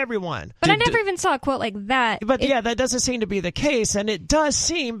 Emancipate everyone. But I never even saw a quote like that. But that doesn't seem to be the case. And it does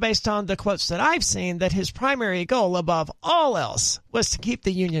seem, based on the quotes that I've seen, that his primary goal above all else was to keep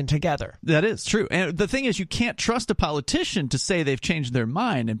the Union together. That is true. And the thing is, you can't trust a politician to say they've changed their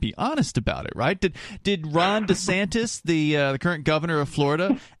mind and be honest about it, right? Did Ron DeSantis, the current governor of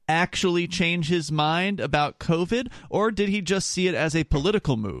Florida, actually change his mind about COVID? Or did he just see it as a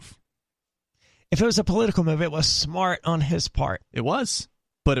political move? If it was a political move, it was smart on his part. It was.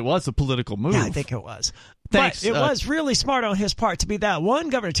 But it was a political move. Yeah, I think it was. Thanks. But it was really smart on his part to be that one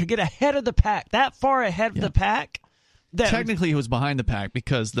governor, to get ahead of the pack, that far ahead of the pack. Technically, he was behind the pack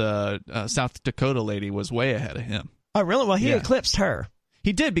because the South Dakota lady was way ahead of him. Oh, really? Well, he eclipsed her.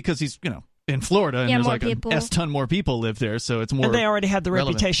 He did because he's, in Florida, and there's like people. a S-ton more people live there, so it's more And they already had the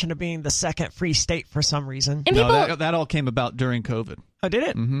relevant. reputation of being the second free state for some reason. And that all came about during COVID. Oh, did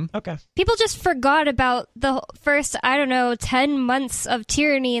it? Mm-hmm. Okay. People just forgot about the first, 10 months of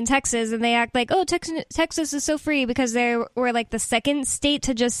tyranny in Texas, and they act like, oh, Texas is so free because they were like the second state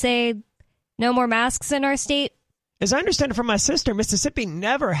to just say no more masks in our state. As I understand it from my sister, Mississippi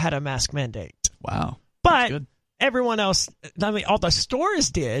never had a mask mandate. Wow. But everyone else, all the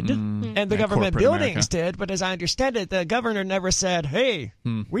stores did, and the government buildings did, but as I understand it, the governor never said, hey,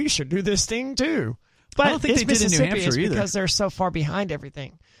 we should do this thing too. But I don't think they did in New Hampshire either. Because they're so far behind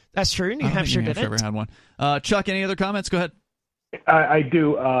everything. That's true. New Hampshire didn't. Ever had one. Chuck, any other comments? Go ahead. I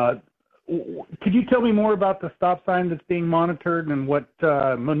do. Could you tell me more about the stop sign that's being monitored and what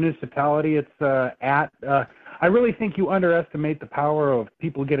municipality it's at? I really think you underestimate the power of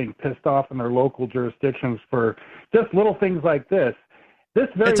people getting pissed off in their local jurisdictions for just little things like this.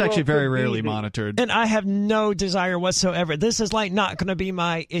 It's actually very rarely monitored. And I have no desire whatsoever. This is not going to be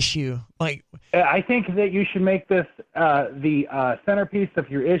my issue. I think that you should make this the centerpiece of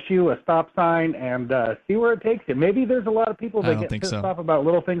your issue, a stop sign, and see where it takes you. Maybe there's a lot of people that get pissed off about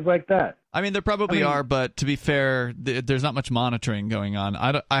little things like that. I mean, there probably are, but to be fair, there's not much monitoring going on.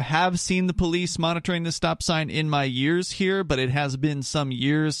 I have seen the police monitoring the stop sign in my years here, but it has been some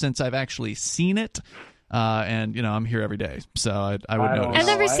years since I've actually seen it. And I'm here every day, so I would notice. I've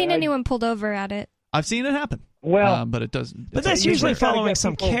never seen anyone pulled over at it. I've seen it happen. Well, but it does. But that's usually following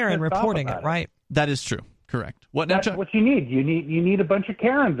some Karen reporting it, right? That is true. Correct. That's what you need. You need a bunch of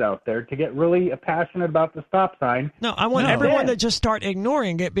Karens out there to get really passionate about the stop sign. No, I want everyone to just start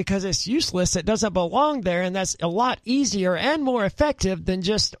ignoring it because it's useless. It doesn't belong there, and that's a lot easier and more effective than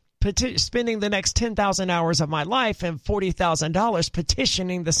just spending the next 10,000 hours of my life and $40,000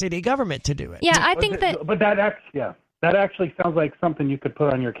 petitioning the city government to do it. Yeah, I think that. But that actually sounds like something you could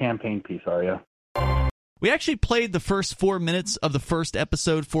put on your campaign piece, Arya. We actually played the first 4 minutes of the first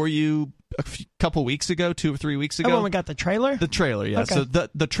episode for you a couple weeks ago, 2 or 3 weeks ago. Oh, when we got the trailer? The trailer, yeah. Okay. So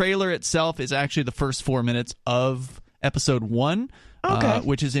the trailer itself is actually the first 4 minutes of episode 1,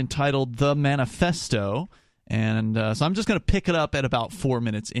 which is entitled The Manifesto. And so I'm just going to pick it up at about 4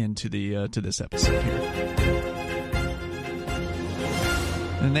 minutes into to this episode here.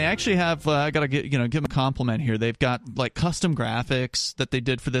 And they actually have, I got to give them a compliment here. They've got custom graphics that they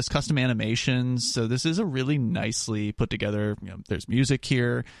did for this, custom animations. So this is a really nicely put together. There's music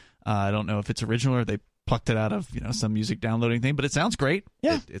here. I don't know if it's original or they plucked it out of some music downloading thing, but it sounds great.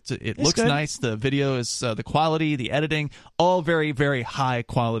 Yeah, it looks good. Nice. The video is the quality, the editing, all very, very high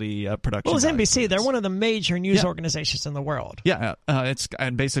quality production. Well, it's NBC. They're one of the major news organizations in the world. Yeah,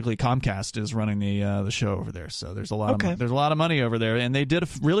 and basically Comcast is running the show over there. So there's a lot of there's a lot of money over there, and they did a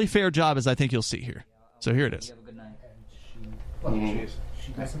really fair job, as I think you'll see here. So here it is.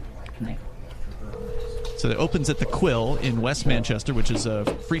 So it opens at the Quill in West Manchester, which is a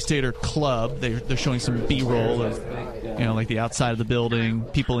Free Stater club. They're showing some B-roll of, the outside of the building,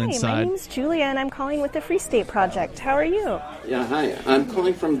 people inside. My name's Julia, and I'm calling with the Free State Project. How are you? Yeah, hi. I'm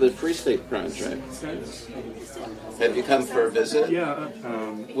calling from the Free State Project. Have you come for a visit? Yeah.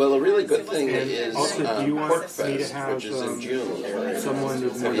 Well, a really good thing is also, do you want Pork me to Fest, have, which is in June. Someone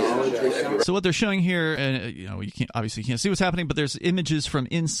with more knowledge. So what they're showing here, you can't see what's happening, but there's images from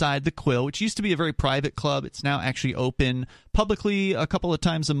inside the Quill, which used to be a very private club. It's now actually open publicly a couple of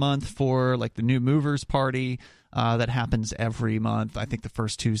times a month for the New Movers Party that happens every month. I think the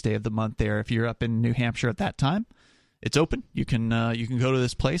first Tuesday of the month there. If you're up in New Hampshire at that time, it's open. You can go to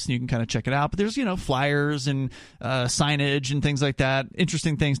this place and you can kind of check it out. But there's flyers and signage and things like that,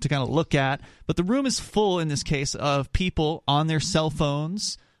 interesting things to kind of look at. But the room is full in this case of people on their cell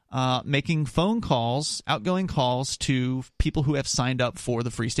phones, making phone calls, outgoing calls to people who have signed up for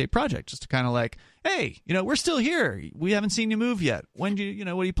the Free State Project, just to kind of like, hey, we're still here. We haven't seen you move yet. When do you,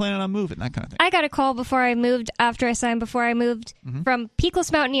 what are you planning on moving? That kind of thing. I got a call before I moved, after I signed, before I moved from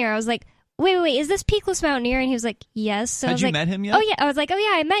Peakless Mountaineer. I was like, wait, is this Peakless Mountaineer? And he was like, yes. So I was Had you like, met him yet? Oh, yeah. I was like, oh,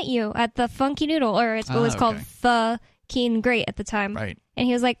 yeah, I met you at the Funky Noodle, or it was called The Keen Great at the time. Right. And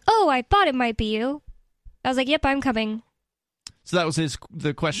he was like, oh, I thought it might be you. I was like, yep, I'm coming. So that was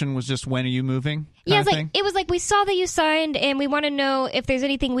the question was just, when are you moving? Yeah, it was like, we saw that you signed, and we want to know if there's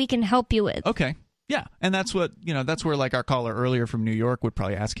anything we can help you with. Okay. Yeah, and that's what, that's where like our caller earlier from New York would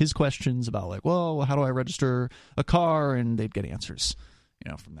probably ask his questions about like, well, how do I register a car? And they'd get answers,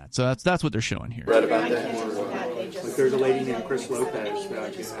 from that. So that's what they're showing here. Read about that. Like there's a lady named Chris Lopez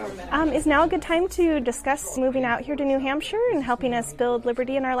that you have. Is now a good time to discuss moving out here to New Hampshire and helping us build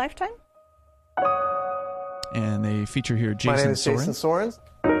liberty in our lifetime? And they feature here Jason Sorens. My name is Jason Sorens.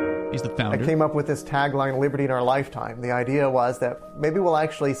 He's the founder. I came up with this tagline, Liberty in Our Lifetime. The idea was that maybe we'll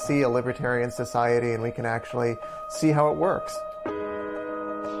actually see a libertarian society and we can actually see how it works.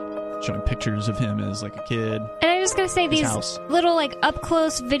 Showing pictures of him as like a kid. And I'm just going to say these little like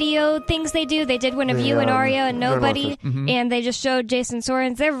up-close video things they do. They did one of you and Arya and Nobody, and they just showed Jason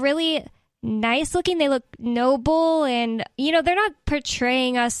Sorens. They're really nice looking. They look noble, and, they're not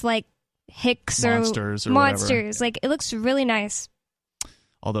portraying us like hicks monsters or monsters. Whatever. Like, it looks really nice.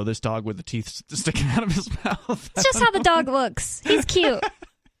 Although this dog with the teeth sticking out of his mouth. It's just how the dog looks. He's cute.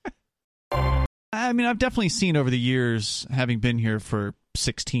 I mean, I've definitely seen over the years, having been here for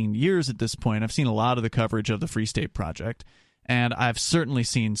 16 years at this point, I've seen a lot of the coverage of the Free State Project, and I've certainly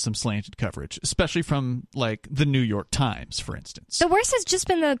seen some slanted coverage, especially from, like, the New York Times, for instance. The worst has just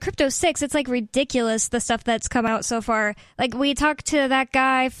been the Crypto 6. It's, like, ridiculous, the stuff that's come out so far. Like, we talked to that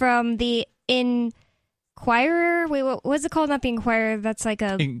guy from the Inquirer. Wait, what was it called? Not the Inquirer. That's like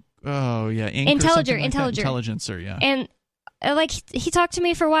a... Intelligencer, yeah. And, like, he talked to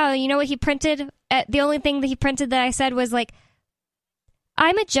me for a while. You know what he printed? The only thing that he printed that I said was, like,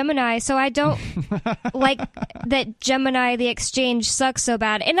 I'm a Gemini, so I don't like that Gemini, the exchange, sucks so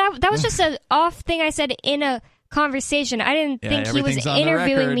bad. And that was just an off thing I said in a conversation. I didn't think he was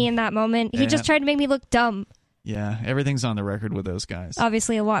interviewing me in that moment. He just tried to make me look dumb. Yeah, everything's on the record with those guys.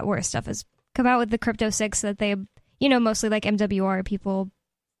 Obviously, a lot worse stuff has come out with the Crypto 6 that they, mostly like MWR people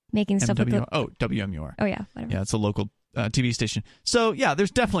making stuff with the... Oh, WMUR. Oh, yeah, whatever. Yeah, it's a local TV station. So, yeah,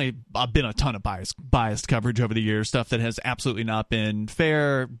 there's definitely been a ton of biased coverage over the years, stuff that has absolutely not been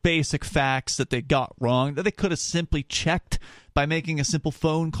fair, basic facts that they got wrong, that they could have simply checked by making a simple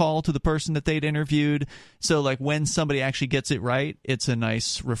phone call to the person that they'd interviewed. So, like, when somebody actually gets it right, it's a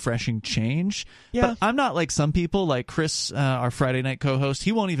nice, refreshing change. Yeah. But I'm not like some people, like Chris, our Friday night co-host.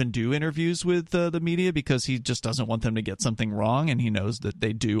 He won't even do interviews with the media because he just doesn't want them to get something wrong, and he knows that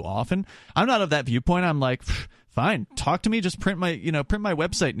they do often. I'm not of that viewpoint. I'm like, fine, talk to me. Just print my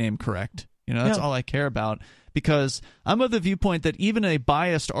website name correct. That's all I care about. Because I'm of the viewpoint that even a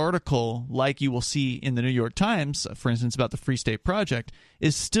biased article, like you will see in the New York Times, for instance, about the Free State Project,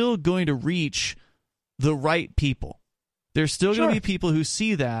 is still going to reach the right people. There's still going to be people who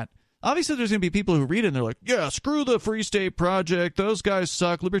see that. Obviously, there's going to be people who read it and they're like, yeah, screw the Free State Project. Those guys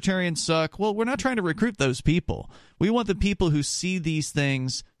suck. Libertarians suck. Well, we're not trying to recruit those people. We want the people who see these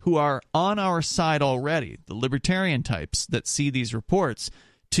things, who are on our side already, the libertarian types that see these reports,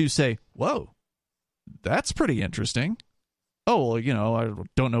 to say, whoa, that's pretty interesting. Oh, well, I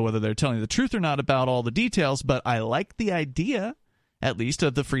don't know whether they're telling the truth or not about all the details, but I like the idea, at least,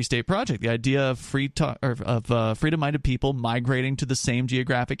 of the Free State Project, the idea of freedom-minded people migrating to the same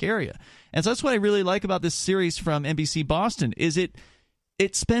geographic area. And so that's what I really like about this series from NBC Boston, is it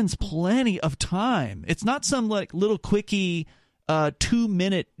spends plenty of time. It's not some like little quickie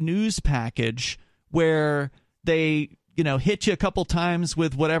 2-minute news package where they hit you a couple times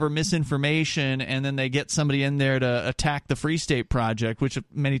with whatever misinformation, and then they get somebody in there to attack the Free State Project, which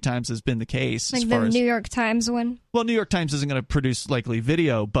many times has been the case. Like the New York Times one? Well, New York Times isn't going to produce likely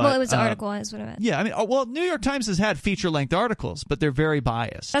video, but... Well, it was an article, is what I meant. Yeah, I mean, New York Times has had feature-length articles, but they're very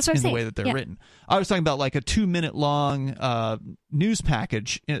biased in the way that they're written. I was talking about like a 2-minute-long news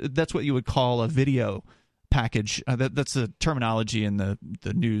package. That's what you would call a video package. That's a terminology in the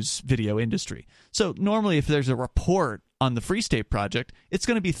news video industry. So normally if there's a report on the Free State Project, it's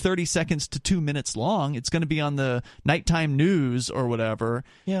going to be 30 seconds to 2 minutes long. It's going to be on the nighttime news or whatever,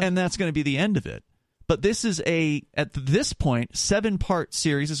 and that's going to be the end of it. But this is at this point, 7-part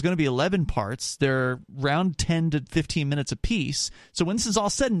series. It's going to be 11 parts. They're around 10 to 15 minutes apiece. So when this is all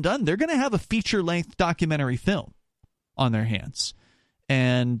said and done, they're going to have a feature-length documentary film on their hands.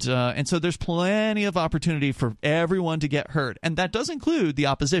 And so there's plenty of opportunity for everyone to get heard, and that does include the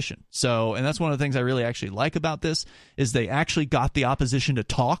opposition. So, and that's one of the things I really actually like about this is they actually got the opposition to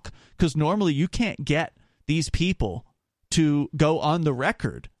talk, because normally you can't get these people to go on the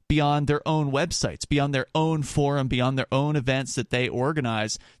record beyond their own websites, beyond their own forum, beyond their own events that they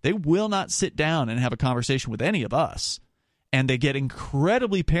organize. They will not sit down and have a conversation with any of us, and they get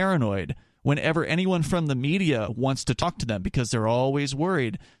incredibly paranoid whenever anyone from the media wants to talk to them, because they're always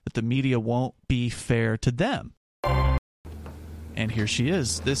worried that the media won't be fair to them. And here she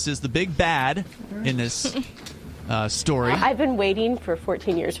is. This is the big bad in this story. I've been waiting for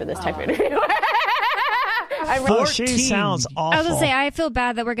 14 years for this type of interview. She sounds awful. I was going to say, I feel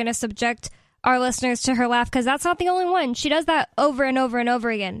bad that we're going to subject our listeners to her laugh, because that's not the only one. She does that over and over and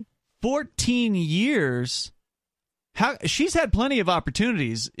over again. 14 years? She's had plenty of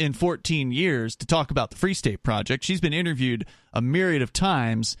opportunities in 14 years to talk about the Free State Project. She's been interviewed a myriad of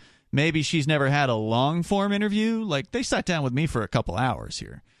times. Maybe she's never had a long-form interview. Like, they sat down with me for a couple hours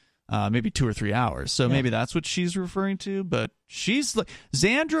here, maybe 2 or 3 hours. So maybe that's what she's referring to. But she's like,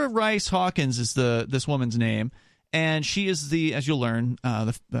 Xandra Rice Hawkins is this woman's name, and she is the, as you'll learn,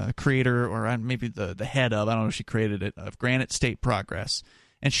 the creator, or maybe the head of, I don't know if she created it, of Granite State Progress.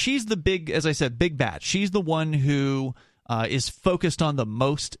 And she's the big, as I said, big bat. She's the one who is focused on the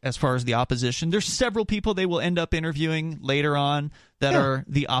most as far as the opposition. There's several people they will end up interviewing later on that are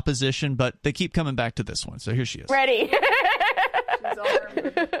the opposition, but they keep coming back to this one. So here she is. Ready.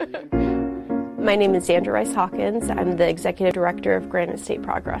 My name is Xandra Rice Hawkins. I'm the executive director of Granite State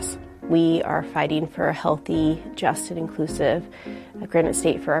Progress. We are fighting for a healthy, just, and inclusive Granite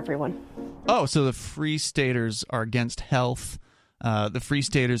State for everyone. Oh, so the Free Staters are against health. The Free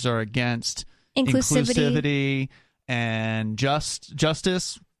Staters are against inclusivity and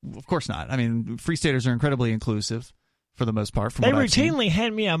justice. Of course not. I mean, Free Staters are incredibly inclusive for the most part. They routinely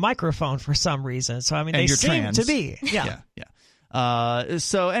hand me a microphone for some reason. So, I mean, they seem to be. Yeah.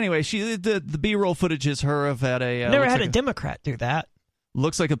 So anyway, the B-roll footage is her at a... Never had a Democrat do that.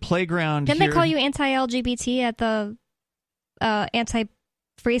 Looks like a playground. Didn't they call you anti-LGBT at the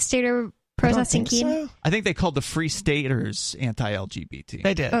anti-Free Stater protesting team? I think they called the Free Staters anti-LGBT.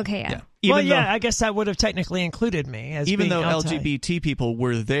 They did. Okay, yeah. I guess that would have technically included me. Even though LGBT people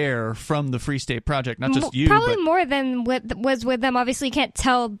were there from the Free State Project, not just you. Probably more than what was with them. Obviously, you can't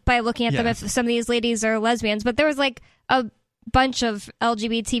tell by looking at them if some of these ladies are lesbians, but there was like a bunch of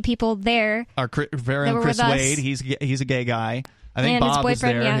LGBT people there. Our very own Chris Wade, he's a gay guy. I think Bob was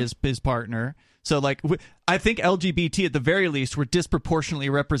there, his partner. So, like, I think LGBT at the very least were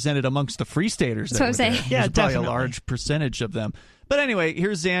disproportionately represented amongst the Free Staters. That's what I'm saying. Yeah, probably a large percentage of them. But anyway,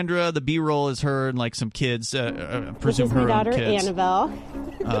 here's Xandra. The B-roll is her and like some kids. Presume this is my daughter Annabelle.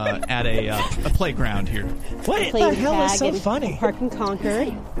 At a playground here. What the hell is so funny? Park and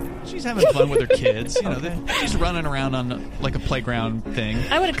Concord. She's having fun with her kids. You know, she's running around on like a playground thing.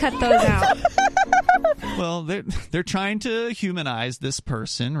 I would have cut those out. Well, they're trying to humanize this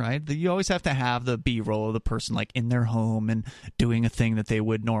person, right? You always have to have the B-roll of the person like in their home and doing a thing that they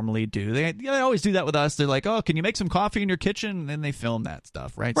would normally do. They always do that with us. They're like, "Oh, can you make some coffee in your kitchen?" And then they film that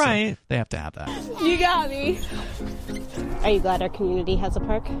stuff, right? Right. So they have to have that. You got me. Are you glad our community has a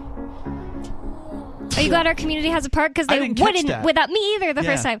park? Are you glad our community has a park? Because they wouldn't without me either the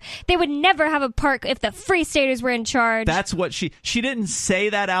first time. They would never have a park if the Free Staters were in charge. That's what she didn't say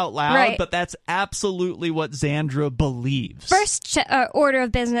that out loud, but that's absolutely what Xandra believes. First order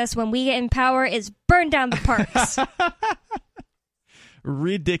of business when we get in power is burn down the parks.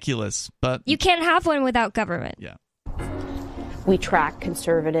 Ridiculous, but... You can't have one without government. Yeah. We track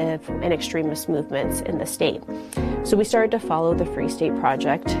conservative and extremist movements in the state. So we started to follow the Free State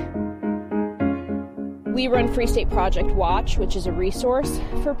Project. We run Free State Project Watch, which is a resource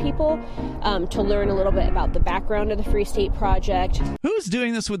for people to learn a little bit about the background of the Free State Project. Who's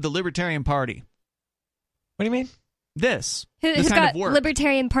doing this with the Libertarian Party? What do you mean? This. Who's got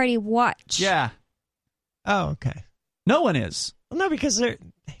Libertarian Party Watch? Yeah. Oh, okay. No one is. Well, no, because they're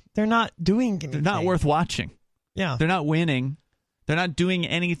not doing anything. They're not worth watching. Yeah. They're not winning. They're not doing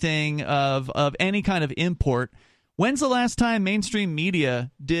anything of any kind of import. When's the last time mainstream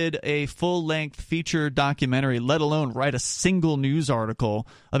media did a full-length feature documentary, let alone write a single news article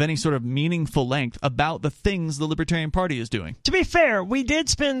of any sort of meaningful length about the things the Libertarian Party is doing? To be fair, we did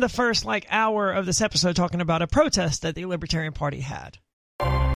spend the first hour of this episode talking about a protest that the Libertarian Party had.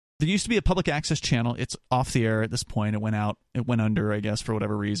 There used to be a public access channel. It's off the air at this point. It went out. It went under, I guess, for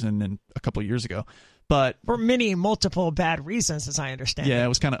whatever reason, and a couple of years ago. But for multiple bad reasons, as I understand. Yeah, it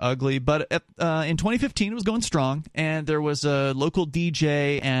was kind of ugly. But in 2015, it was going strong, and there was a local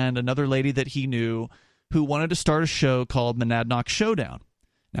DJ and another lady that he knew who wanted to start a show called Monadnock Showdown.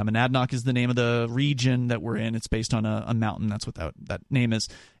 Now, Monadnock is the name of the region that we're in. It's based on a mountain. That's what that name is.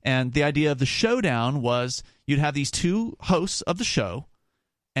 And the idea of the showdown was you'd have these two hosts of the show,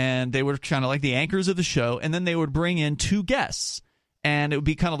 and they were kind of like the anchors of the show, and then they would bring in two guests, and it would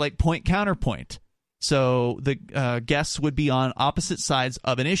be kind of like point counterpoint. So the guests would be on opposite sides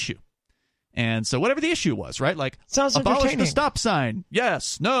of an issue. And so whatever the issue was, right? Like, sounds abolish the stop sign.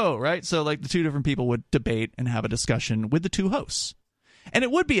 Yes, no, right? So like the two different people would debate and have a discussion with the two hosts. And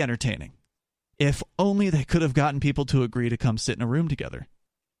it would be entertaining if only they could have gotten people to agree to come sit in a room together.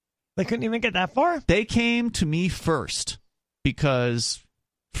 They couldn't even get that far? They came to me first because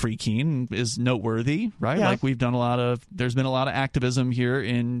Free Keene is noteworthy, right? Yeah. Like there's been a lot of activism here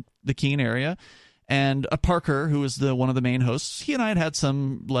in the Keene area. And Parker, who was one of the main hosts, he and I had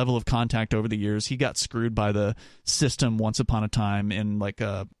some level of contact over the years. He got screwed by the system once upon a time in like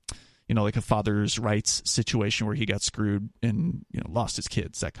a father's rights situation where he got screwed and lost his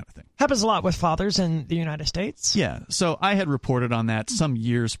kids, that kind of thing. Happens a lot with fathers in the United States. Yeah, so I had reported on that some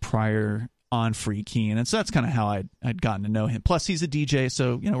years prior on Free Keene, and so that's kind of how I'd gotten to know him. Plus, he's a DJ,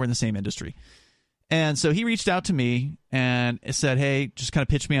 so we're in the same industry. And so he reached out to me and said, hey, just kind of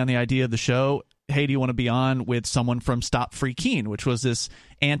pitch me on the idea of the show. Hey, do you want to be on with someone from Stop Free Keene, which was this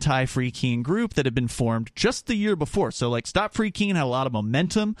anti-Free Keene group that had been formed just the year before. So, like, Stop Free Keene had a lot of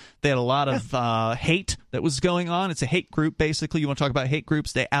momentum. They had a lot of hate that was going on. It's a hate group, basically. You want to talk about hate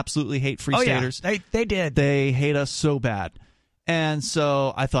groups? They absolutely hate Free Staters. Yeah, they did. They hate us so bad. And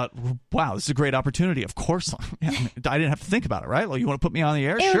so I thought, wow, this is a great opportunity. Of course. I didn't have to think about it, right? Well, you want to put me on the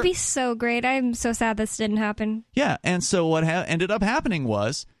air? It would be so great. I'm so sad this didn't happen. Yeah, and so what ended up happening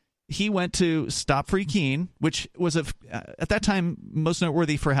was he went to Stop Free Keene, which was at that time most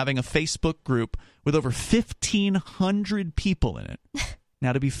noteworthy for having a Facebook group with over 1,500 people in it.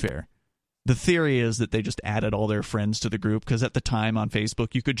 Now, to be fair, the theory is that they just added all their friends to the group because at the time on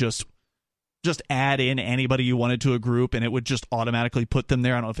Facebook you could just add in anybody you wanted to a group and it would just automatically put them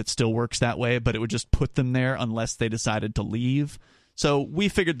there. I don't know if it still works that way, but it would just put them there unless they decided to leave. So we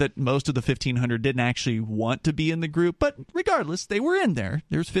figured that most of the 1,500 didn't actually want to be in the group, but regardless, they were in there.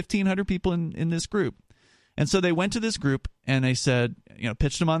 There's 1,500 people in this group. And so they went to this group and they said,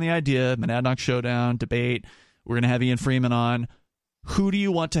 pitched them on the idea, Monadnock Showdown, debate, we're going to have Ian Freeman on. Who do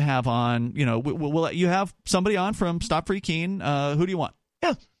you want to have on? We'll let you have somebody on from Stop Free Keene. Who do you want?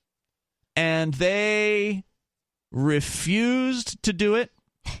 Yeah. And they refused to do it.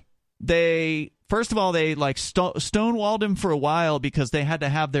 First of all, they stonewalled him for a while because they had to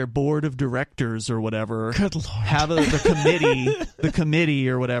have their board of directors or whatever. Good Lord. Have the committee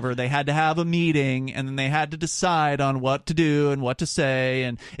or whatever. They had to have a meeting and then they had to decide on what to do and what to say.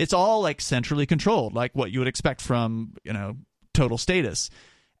 And it's all like centrally controlled, like what you would expect from, Total Status.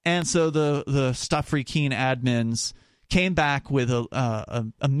 And so the Stop Free Keene admins came back with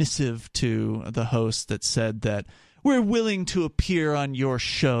a missive to the host that said that we're willing to appear on your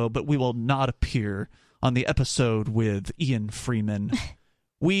show, but we will not appear on the episode with Ian Freeman.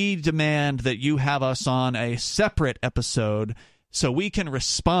 We demand that you have us on a separate episode so we can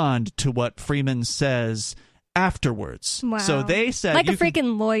respond to what Freeman says afterwards. Wow. So they said... Like a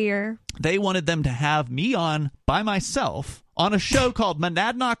freaking lawyer. They wanted them to have me on by myself on a show called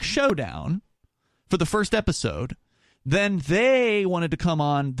Monadnock Showdown for the first episode. Then they wanted to come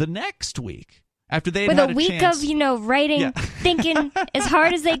on the next week. After they with had a week chance, of writing, thinking as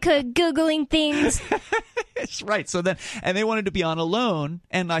hard as they could, googling things. Right. So then, and they wanted to be on alone,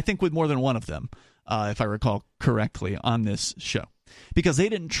 and I think with more than one of them, if I recall correctly, on this show, because they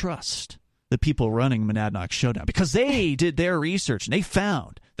didn't trust the people running Monadnock Showdown, because they did their research and they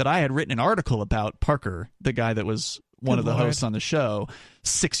found that I had written an article about Parker, the guy that was one of the hosts on the show,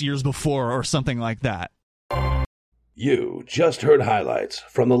 6 years before or something like that. You just heard highlights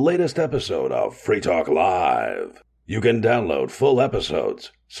from the latest episode of Free Talk Live. You can download full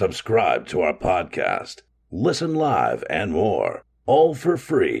episodes, subscribe to our podcast, listen live, and more, all for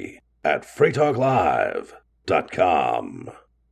free at freetalklive.com.